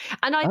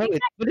 And I Oh, think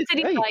but it's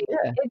City great. like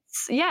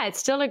Yeah. it's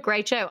still a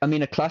great show. I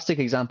mean, a classic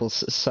example,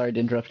 sorry to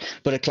interrupt,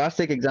 but a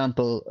classic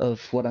example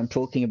of what I'm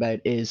talking about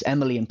is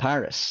Emily in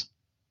Paris,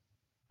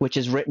 which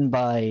is written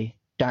by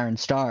Darren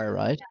Star,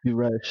 right? Who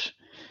wrote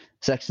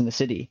Sex and the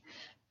City.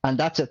 And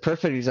that's a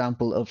perfect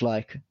example of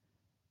like,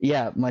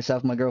 yeah,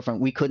 myself and my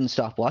girlfriend, we couldn't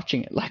stop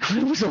watching it. Like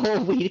it was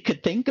all we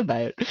could think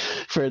about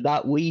for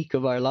that week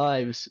of our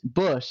lives.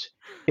 But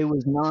it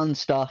was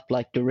non-stop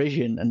like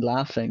derision and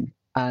laughing.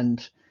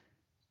 And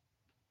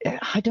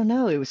I don't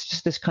know, it was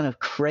just this kind of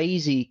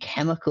crazy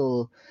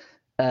chemical,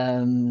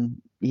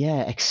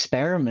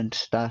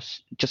 experiment that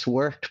just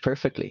worked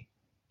perfectly.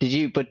 Did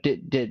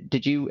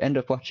you end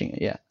up watching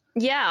it? Yeah.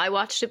 Yeah, I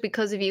watched it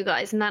because of you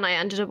guys, and then I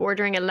ended up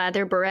ordering a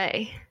leather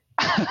beret.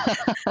 I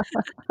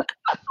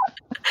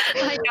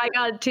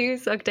got too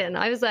sucked in.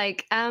 I was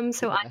like, so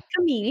Yeah. I'm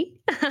Camille,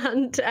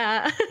 and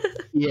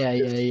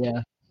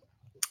Yeah.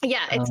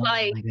 yeah, it's Oh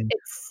like my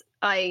goodness.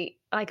 I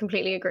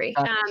completely agree.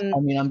 I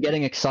mean, I'm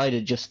getting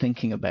excited just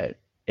thinking about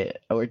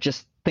it, or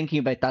just thinking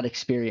about that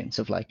experience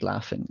of like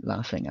laughing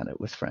at it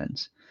with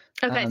friends.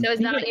 Okay, so is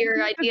that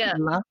your idea?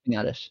 Laughing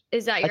at it.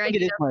 Is that I your think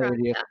idea? it is my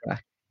idea of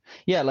crack.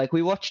 Yeah, like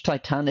we watched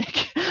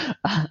Titanic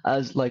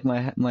as like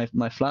my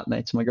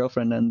flatmates, my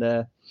girlfriend,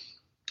 and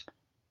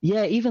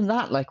yeah, even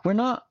that, like we're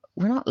not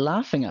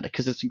laughing at it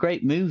because it's a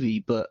great movie,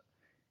 but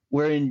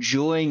we're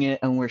enjoying it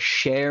and we're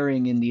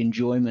sharing in the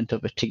enjoyment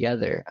of it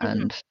together,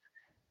 and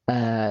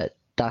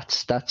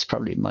that's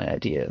probably my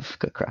idea of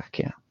good crack.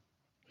 Yeah.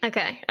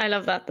 Okay, I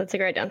love that. That's a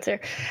great answer.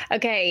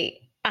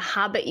 Okay, a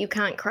habit you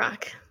can't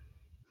crack.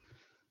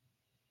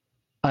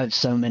 I have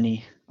so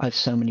many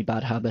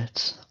bad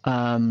habits.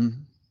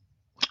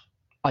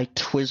 I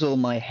twizzle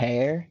my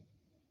hair.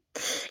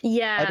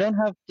 Yeah. I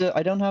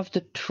don't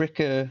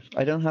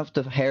have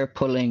the hair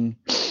pulling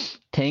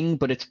thing,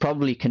 but it's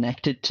probably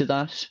connected to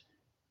that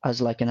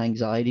as like an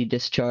anxiety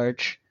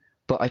discharge.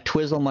 But I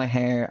twizzle my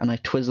hair and I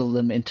twizzle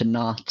them into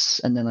knots,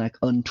 and then I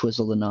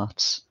untwizzle the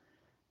knots,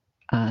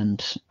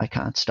 and I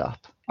can't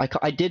stop.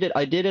 I did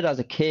it as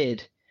a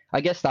kid.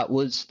 I guess that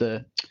was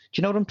do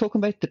you know what I'm talking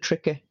about? The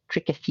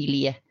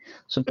trichophilia,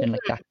 something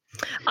like that.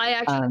 I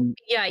actually,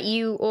 yeah,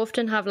 you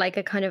often have like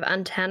a kind of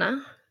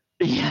antenna.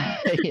 Yeah.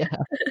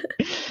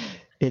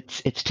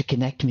 It's to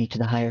connect me to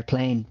the higher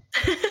plane.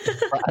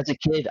 But as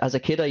a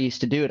kid, I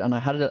used to do it, and I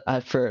had it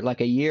for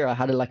like a year. I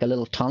had it like a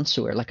little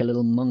tonsure, like a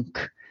little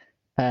monk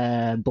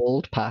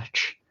bald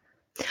patch.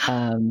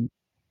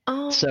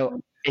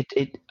 So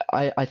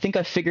I think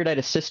I figured out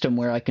a system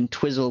where I can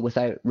twizzle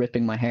without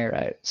ripping my hair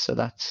out. So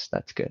that's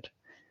good.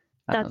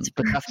 That's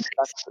but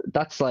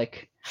that's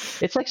like,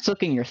 it's like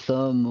sucking your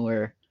thumb,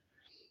 or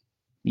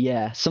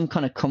some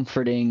kind of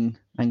comforting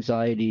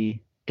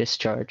anxiety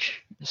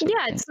discharge.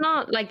 Yeah, it's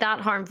not like that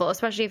harmful,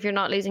 especially if you're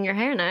not losing your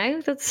hair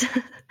now. That's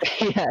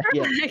yeah.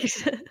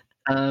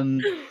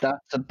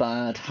 That's a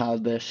bad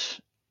habit.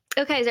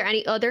 Okay, is there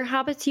any other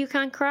habits you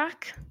can't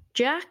crack,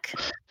 Jack?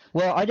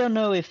 Well, I don't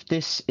know if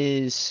this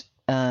is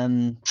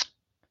a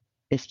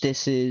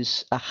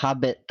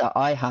habit that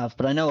I have,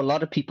 but I know a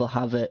lot of people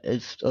have it,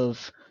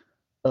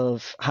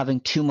 of having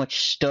too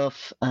much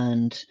stuff,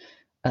 and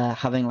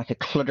having like a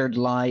cluttered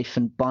life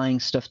and buying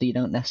stuff that you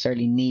don't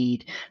necessarily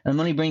need. And I'm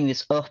only bringing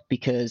this up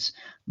because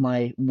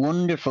my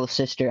wonderful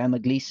sister Emma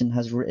Gleeson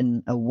has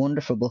written a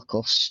wonderful book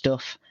called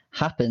Stuff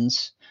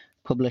Happens,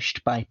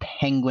 published by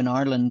Penguin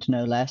Ireland,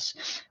 no less,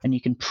 and you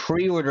can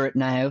pre-order it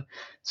now.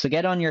 So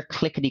get on your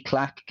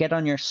clickety-clack, get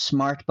on your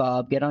smart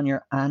bob, get on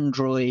your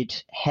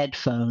Android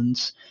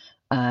headphones,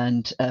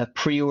 and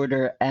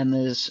pre-order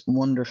Emma's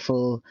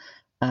wonderful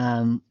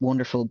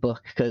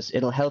book, because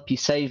it'll help you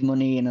save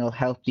money, and it'll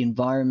help the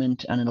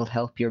environment, and it'll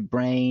help your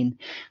brain,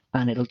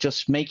 and it'll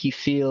just make you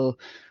feel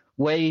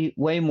way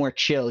more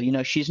chill. You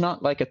know, she's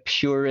not like a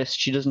purist.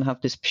 She doesn't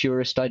have this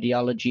purist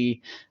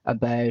ideology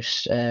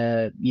about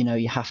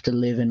you have to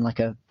live in like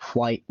a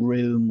white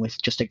room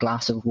with just a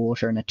glass of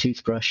water and a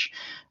toothbrush.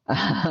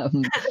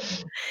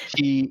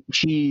 She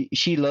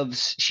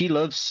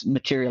loves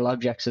material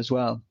objects as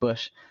well,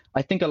 but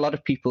I think a lot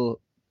of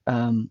people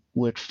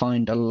would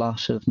find a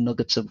lot of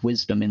nuggets of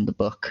wisdom in the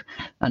book,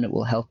 and it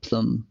will help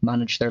them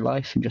manage their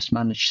life and just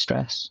manage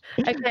stress.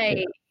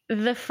 Okay,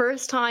 the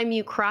first time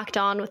you cracked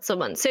on with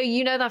someone. So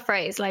you know that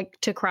phrase,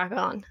 like to crack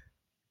on?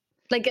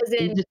 Like as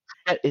in...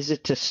 Is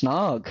it to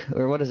snog,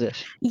 or what is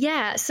it?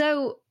 Yeah,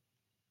 so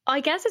I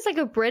guess it's like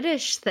a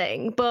British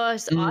thing,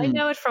 but I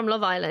know it from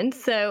Love Island.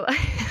 So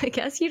I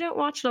guess you don't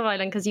watch Love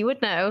Island because you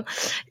would know.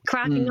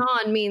 Cracking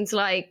on means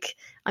like,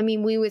 I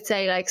mean, we would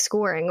say like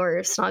scoring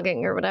or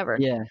snogging or whatever.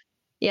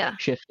 Yeah.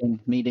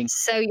 Shifting, meeting.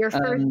 So your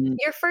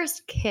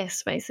first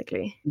kiss,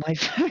 basically. My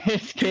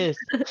first kiss.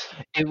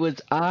 It was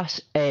at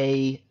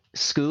a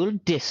school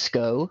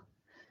disco,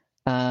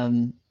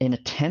 in a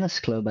tennis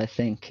club, I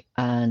think,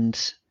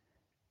 and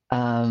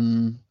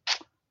I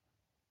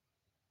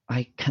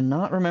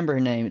cannot remember her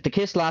name. The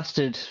kiss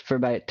lasted for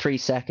about 3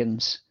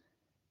 seconds,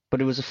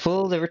 but it was a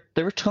full. There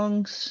were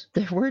tongues.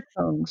 There were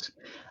tongues,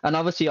 and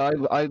obviously,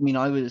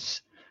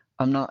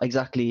 I'm not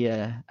exactly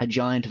a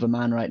giant of a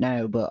man right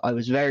now, but I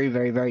was very,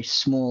 very, very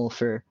small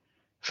for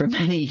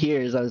many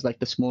years. I was like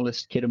the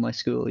smallest kid in my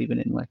school, even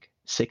in like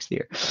 6th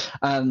year.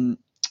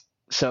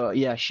 So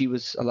yeah, she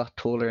was a lot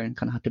taller and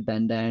kind of had to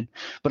bend down.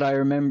 But I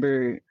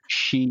remember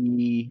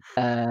she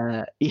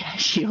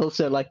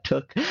also like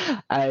took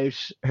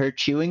out her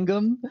chewing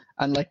gum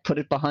and like put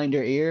it behind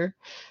her ear.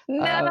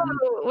 No,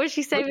 was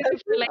she saying?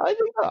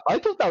 I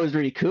thought that was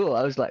really cool.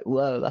 I was like,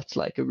 whoa, that's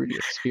like a really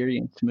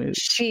experienced move.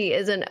 She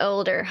is an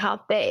older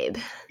hot babe.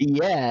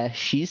 Yeah,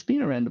 she's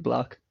been around the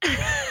block.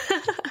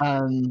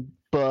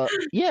 But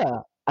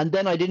yeah, And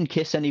then I didn't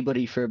kiss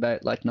anybody for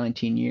about like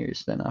 19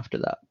 years then after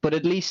that. But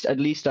at least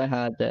I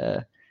had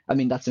I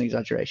mean, that's an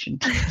exaggeration.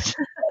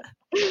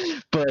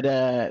 But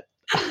but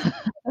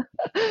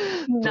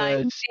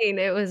 19.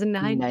 It was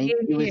 19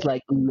 it was years.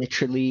 like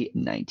literally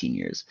 19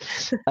 years.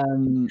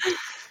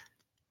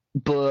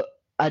 But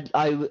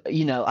I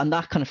you know, and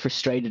that kind of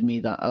frustrated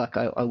me that like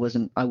I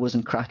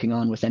wasn't cracking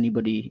on with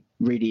anybody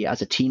really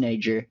as a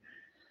teenager.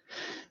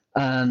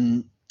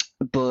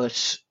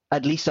 But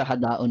at least I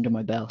had that under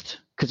my belt,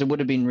 because it would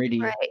have been really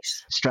Right.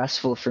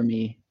 stressful for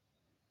me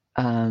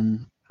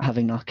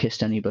having not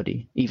kissed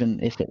anybody,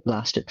 even if it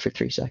lasted for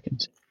 3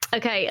 seconds.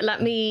 Okay,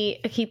 let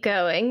me keep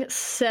going.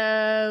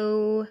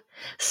 So,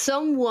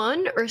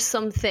 someone or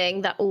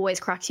something that always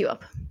cracks you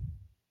up.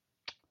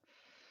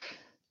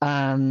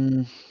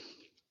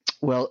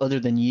 Well,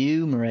 other than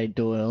you, Mairead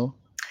Doyle.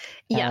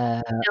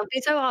 Yeah, don't be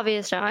so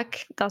obvious,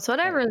 Jack. That's what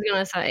everyone's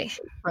gonna say.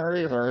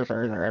 Very, very,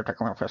 very, very to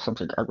come up with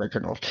something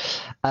original.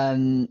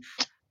 I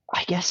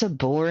guess a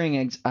boring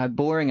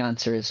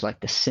answer is like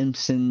The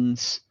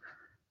Simpsons.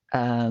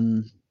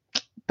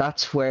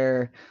 That's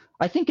where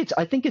I think it's.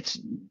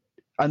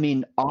 I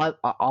mean,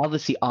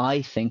 obviously,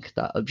 I think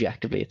that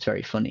objectively it's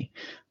very funny.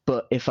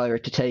 But if I were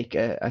to take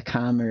a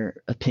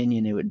calmer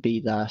opinion, it would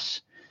be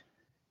that,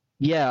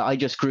 yeah, I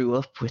just grew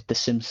up with The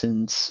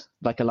Simpsons,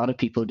 like a lot of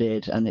people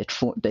did, and it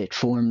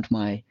formed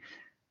my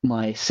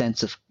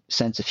sense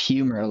of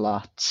humor a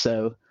lot.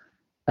 So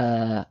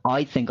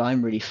I think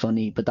I'm really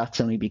funny, but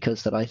that's only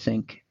because that I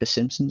think The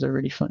Simpsons are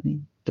really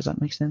funny. Does that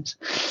make sense?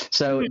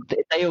 So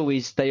they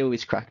always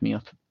crack me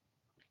up,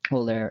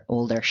 all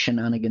their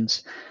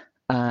shenanigans.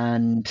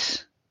 And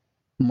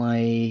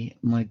my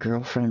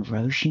girlfriend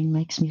Roisin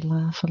makes me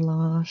laugh a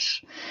lot.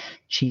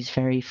 She's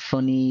very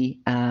funny.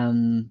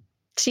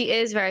 She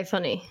is very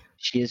funny.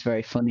 She is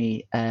very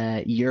funny.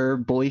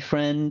 Your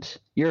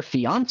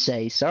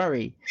fiance,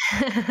 sorry.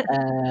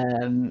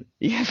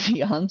 Your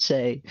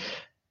fiance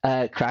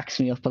cracks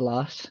me up a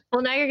lot.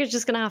 Well, now you're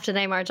just going to have to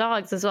name our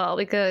dogs as well,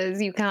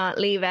 because you can't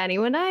leave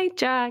anyone out,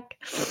 Jack.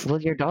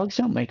 Well, your dogs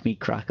don't make me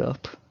crack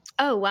up.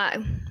 Oh,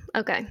 wow.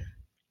 Okay.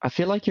 I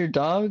feel like your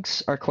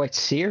dogs are quite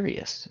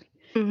serious.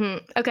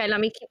 Mm-hmm. Okay, let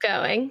me keep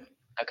going.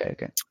 Okay.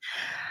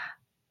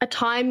 A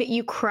time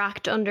you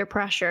cracked under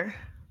pressure.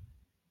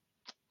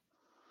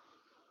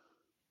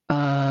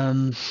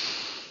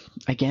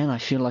 Again, I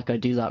feel like I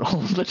do that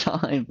all the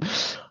time.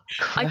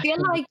 I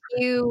feel like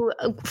you,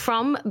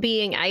 from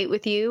being out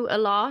with you a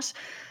lot,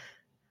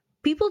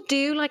 people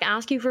do like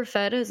ask you for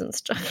photos and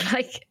stuff.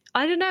 Like,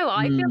 I don't know.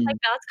 I feel like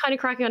that's kind of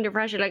cracking under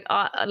pressure. Like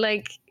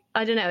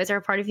I don't know. Is there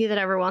a part of you that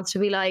ever wants to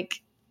be like,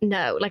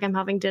 no, like I'm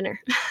having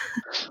dinner?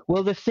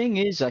 Well, the thing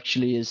is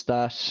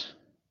that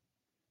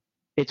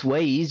it's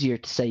way easier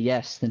to say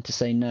yes than to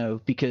say no,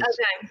 because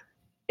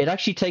it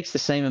actually takes the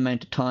same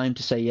amount of time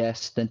to say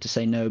yes than to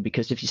say no,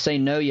 because if you say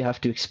no, you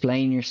have to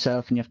explain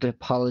yourself and you have to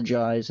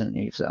apologize and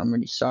you say, I'm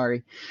really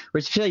sorry.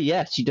 Whereas if you say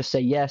yes, you just say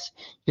yes,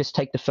 you just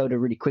take the photo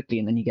really quickly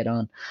and then you get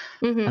on.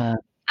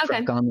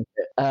 Crack on with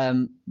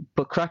it.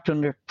 But cracked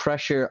under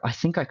pressure, I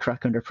think I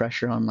crack under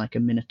pressure on like a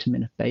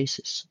minute-to-minute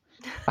basis.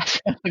 I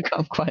feel like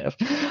I'm quite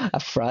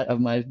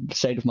my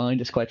state of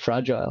mind is quite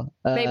fragile.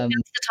 Maybe that's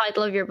the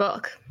title of your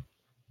book.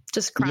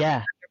 Just cracking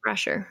under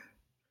pressure.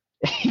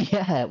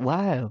 Yeah,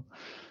 wow.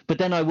 But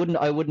then I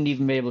wouldn't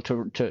even be able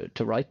to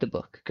write the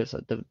book, because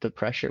the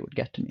pressure would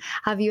get to me.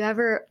 Have you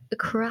ever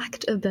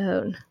cracked a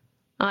bone,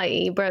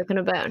 i.e. broken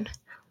a bone?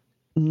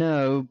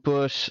 No,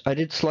 but I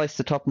did slice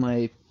the top of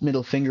my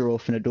middle finger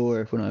off in a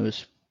door when I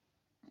was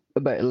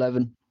about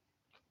 11,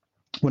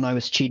 when I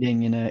was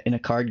cheating in a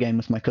card game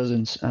with my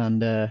cousins,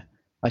 and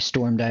I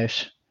stormed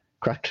out,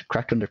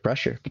 cracked under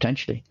pressure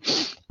potentially,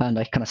 and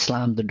I kind of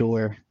slammed the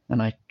door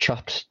and I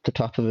chopped the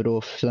top of it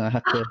off. So I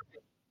had to.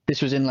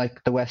 This was in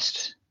like the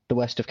west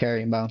of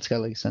Kerry and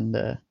Ballinskelligs,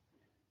 and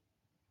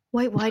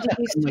wait, why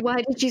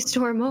did you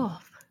storm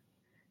off?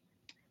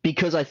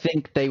 Because I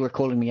think they were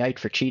calling me out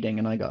for cheating,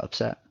 and I got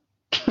upset.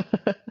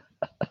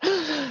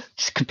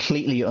 It's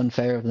completely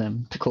unfair of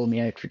them to call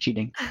me out for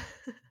cheating.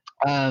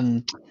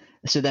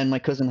 So then my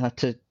cousin had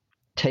to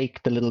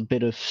take the little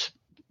bit of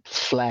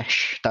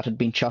flesh that had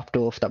been chopped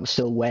off that was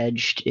still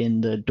wedged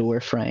in the door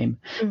frame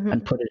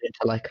and put it into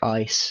like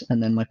ice,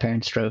 and then my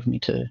parents drove me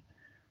to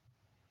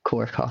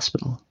Cork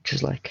Hospital, which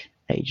is like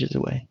ages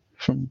away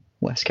from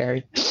West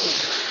Kerry.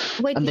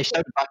 Wait, and they sewed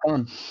it back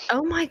on.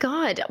 Oh my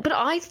god! But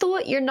I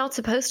thought you're not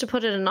supposed to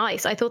put it in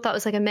ice. I thought that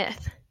was like a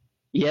myth.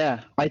 Yeah,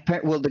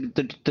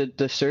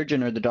 the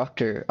surgeon or the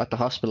doctor at the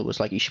hospital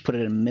was like, you should put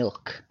it in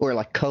milk, or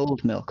like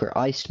cold milk or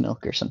iced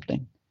milk or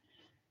something.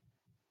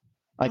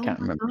 I can't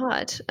remember.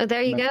 God,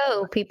 there you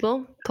go,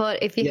 people.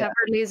 If you ever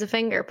lose a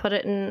finger, put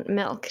it in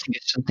milk. I think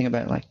it's something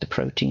about like the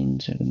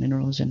proteins or the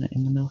minerals in the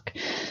milk.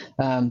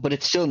 But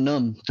it's still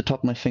numb. The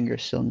top of my finger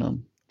is still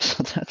numb.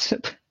 So that's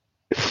a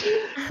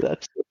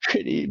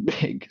pretty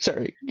big.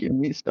 Sorry, give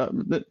me stop.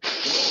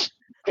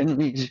 Can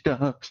we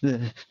stop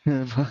the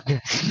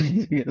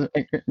podcast?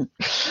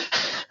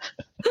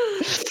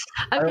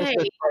 Okay.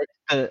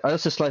 I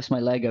also sliced my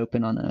leg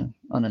open on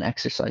an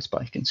exercise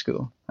bike in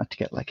school. I had to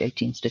get like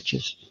 18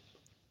 stitches.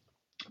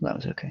 That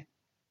was okay.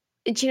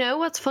 Do you know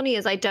what's funny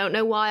is I don't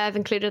know why I've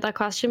included that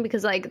question,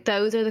 because like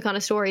those are the kind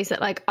of stories that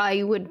like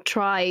I would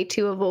try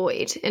to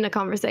avoid in a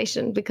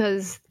conversation,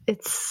 because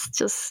it's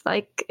just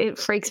like it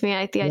freaks me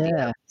out, the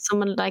idea of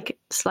someone like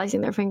slicing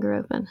their finger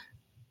open.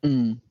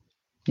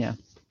 Yeah.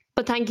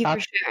 But thank you for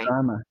sharing.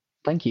 Drama.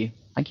 Thank you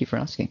for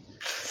asking.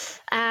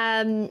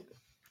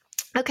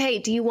 Okay,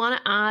 do you want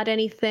to add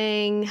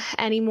anything?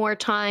 Any more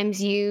times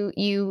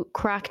you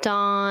cracked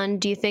on?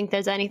 Do you think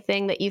there's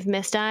anything that you've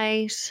missed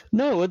out?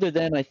 No, other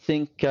than I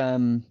think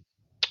that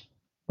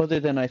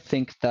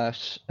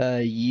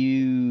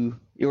your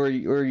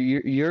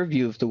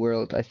view of the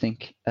world, I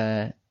think,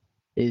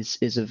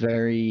 is a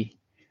very,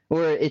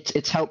 or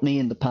it's helped me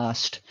in the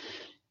past,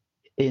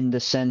 in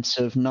the sense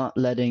of not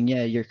letting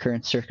your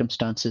current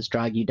circumstances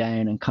drag you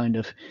down, and kind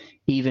of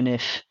even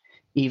if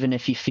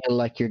you feel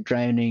like you're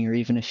drowning, or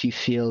even if you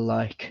feel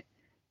like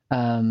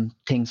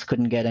things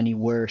couldn't get any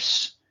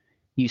worse,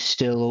 you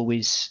still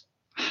always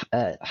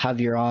have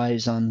your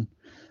eyes on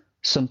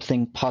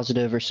something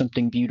positive or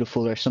something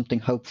beautiful or something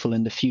hopeful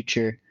in the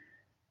future.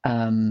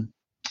 And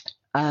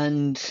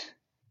I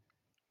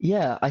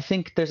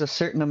think there's a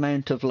certain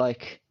amount of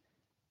like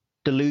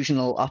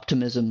delusional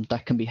optimism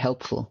that can be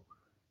helpful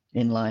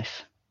in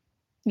life.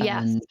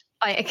 Yes, and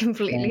I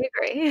completely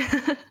agree.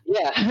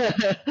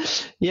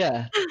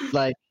 Yeah.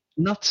 Like,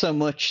 not so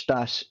much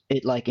that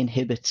it like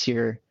inhibits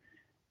your,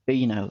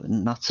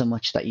 not so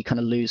much that you kind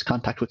of lose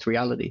contact with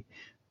reality,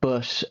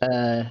 but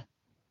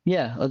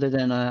other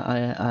than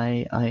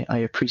I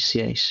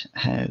appreciate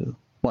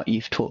what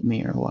you've taught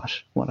me, or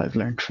what I've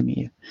learned from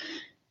you,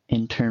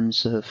 in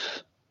terms of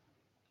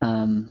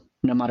no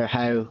matter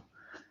how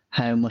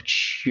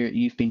much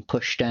you've been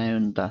pushed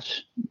down, that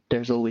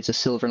there's always a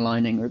silver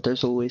lining, or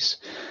there's always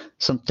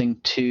something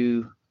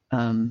to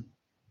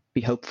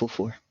be hopeful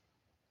for.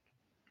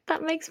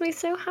 That makes me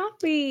so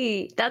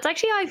happy. That's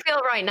actually how I feel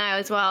right now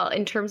as well,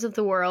 in terms of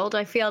the world.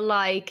 I feel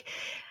like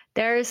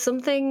there's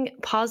something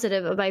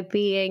positive about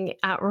being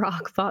at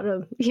rock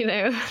bottom,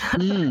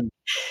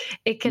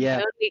 It can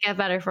only get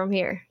better from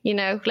here,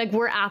 like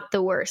we're at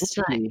the worst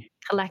now,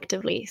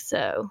 collectively.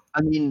 So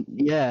I mean,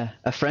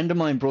 a friend of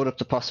mine brought up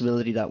the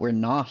possibility that we're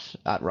not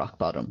at rock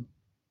bottom,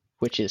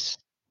 which is,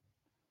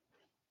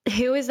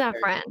 who is that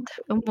friend,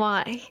 and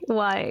why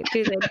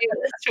do they do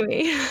this to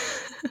me?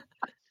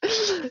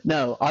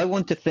 No, I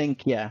want to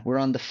think we're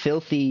on the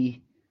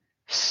filthy,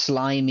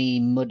 slimy,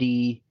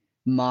 muddy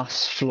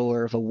moss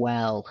floor of a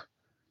well.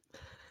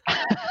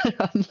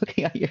 I'm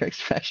looking at your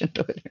expression,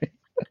 Twitter.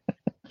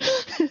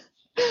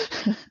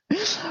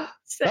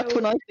 That's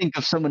when I think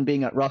of someone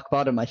being at rock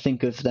bottom. I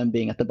think of them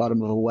being at the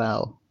bottom of a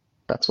well.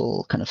 That's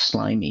all kind of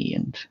slimy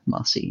and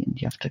mossy,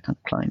 and you have to kind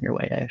of climb your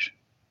way out.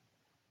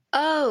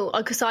 Oh,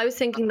 because I was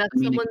thinking that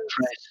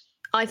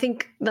I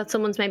think that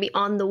someone's maybe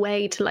on the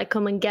way to like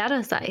come and get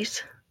us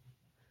out.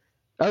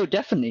 Oh,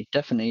 definitely,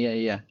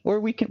 yeah.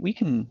 Or we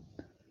can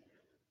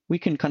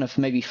kind of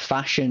maybe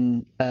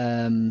fashion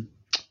some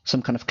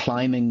kind of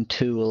climbing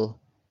tool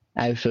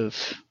out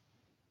of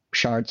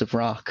shards of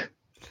rock.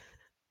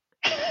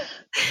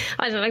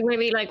 I don't know,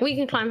 maybe like we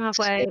can climb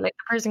halfway, like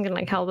the person can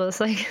like help us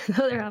like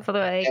the other half of the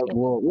way.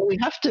 Well, we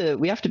have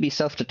to be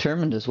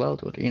self-determined as well.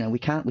 We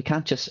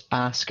can't just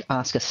ask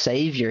a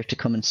savior to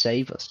come and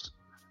save us.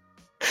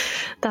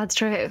 That's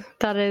true.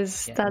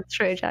 That's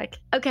true, Jack.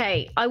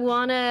 Okay, I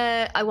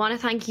wanna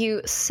thank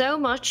you so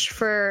much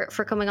for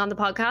coming on the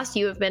podcast.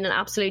 You have been an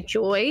absolute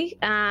joy.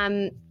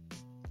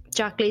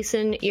 Jack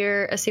Gleeson,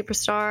 you're a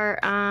superstar,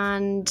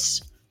 and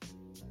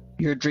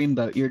you're a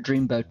dreamboat,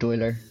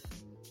 Doyler.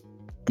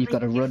 You've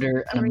got a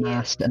rudder and a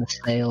mast and a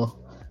sail,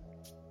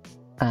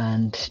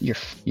 and you're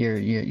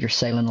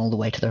sailing all the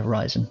way to the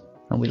horizon,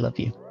 and we love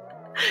you.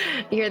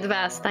 You're the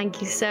best.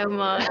 Thank you so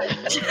much.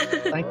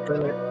 Thanks,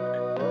 Doyler.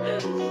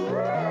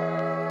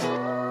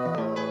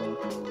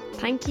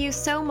 Thank you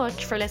so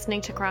much for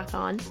listening to Crack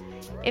On.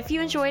 If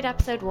you enjoyed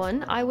episode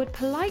 1, I would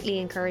politely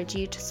encourage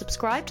you to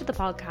subscribe to the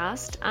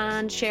podcast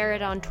and share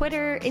it on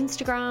Twitter,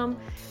 Instagram,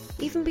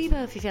 even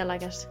Bebo if you feel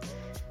like it.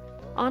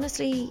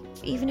 Honestly,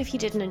 even if you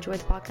didn't enjoy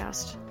the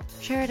podcast,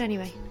 share it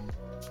anyway.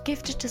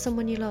 Gift it to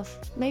someone you love.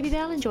 Maybe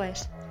they'll enjoy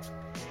it.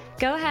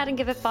 Go ahead and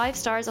give it 5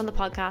 stars on the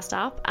podcast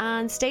app,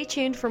 and stay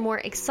tuned for more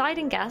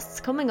exciting guests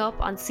coming up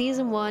on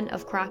season 1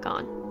 of Crack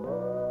On.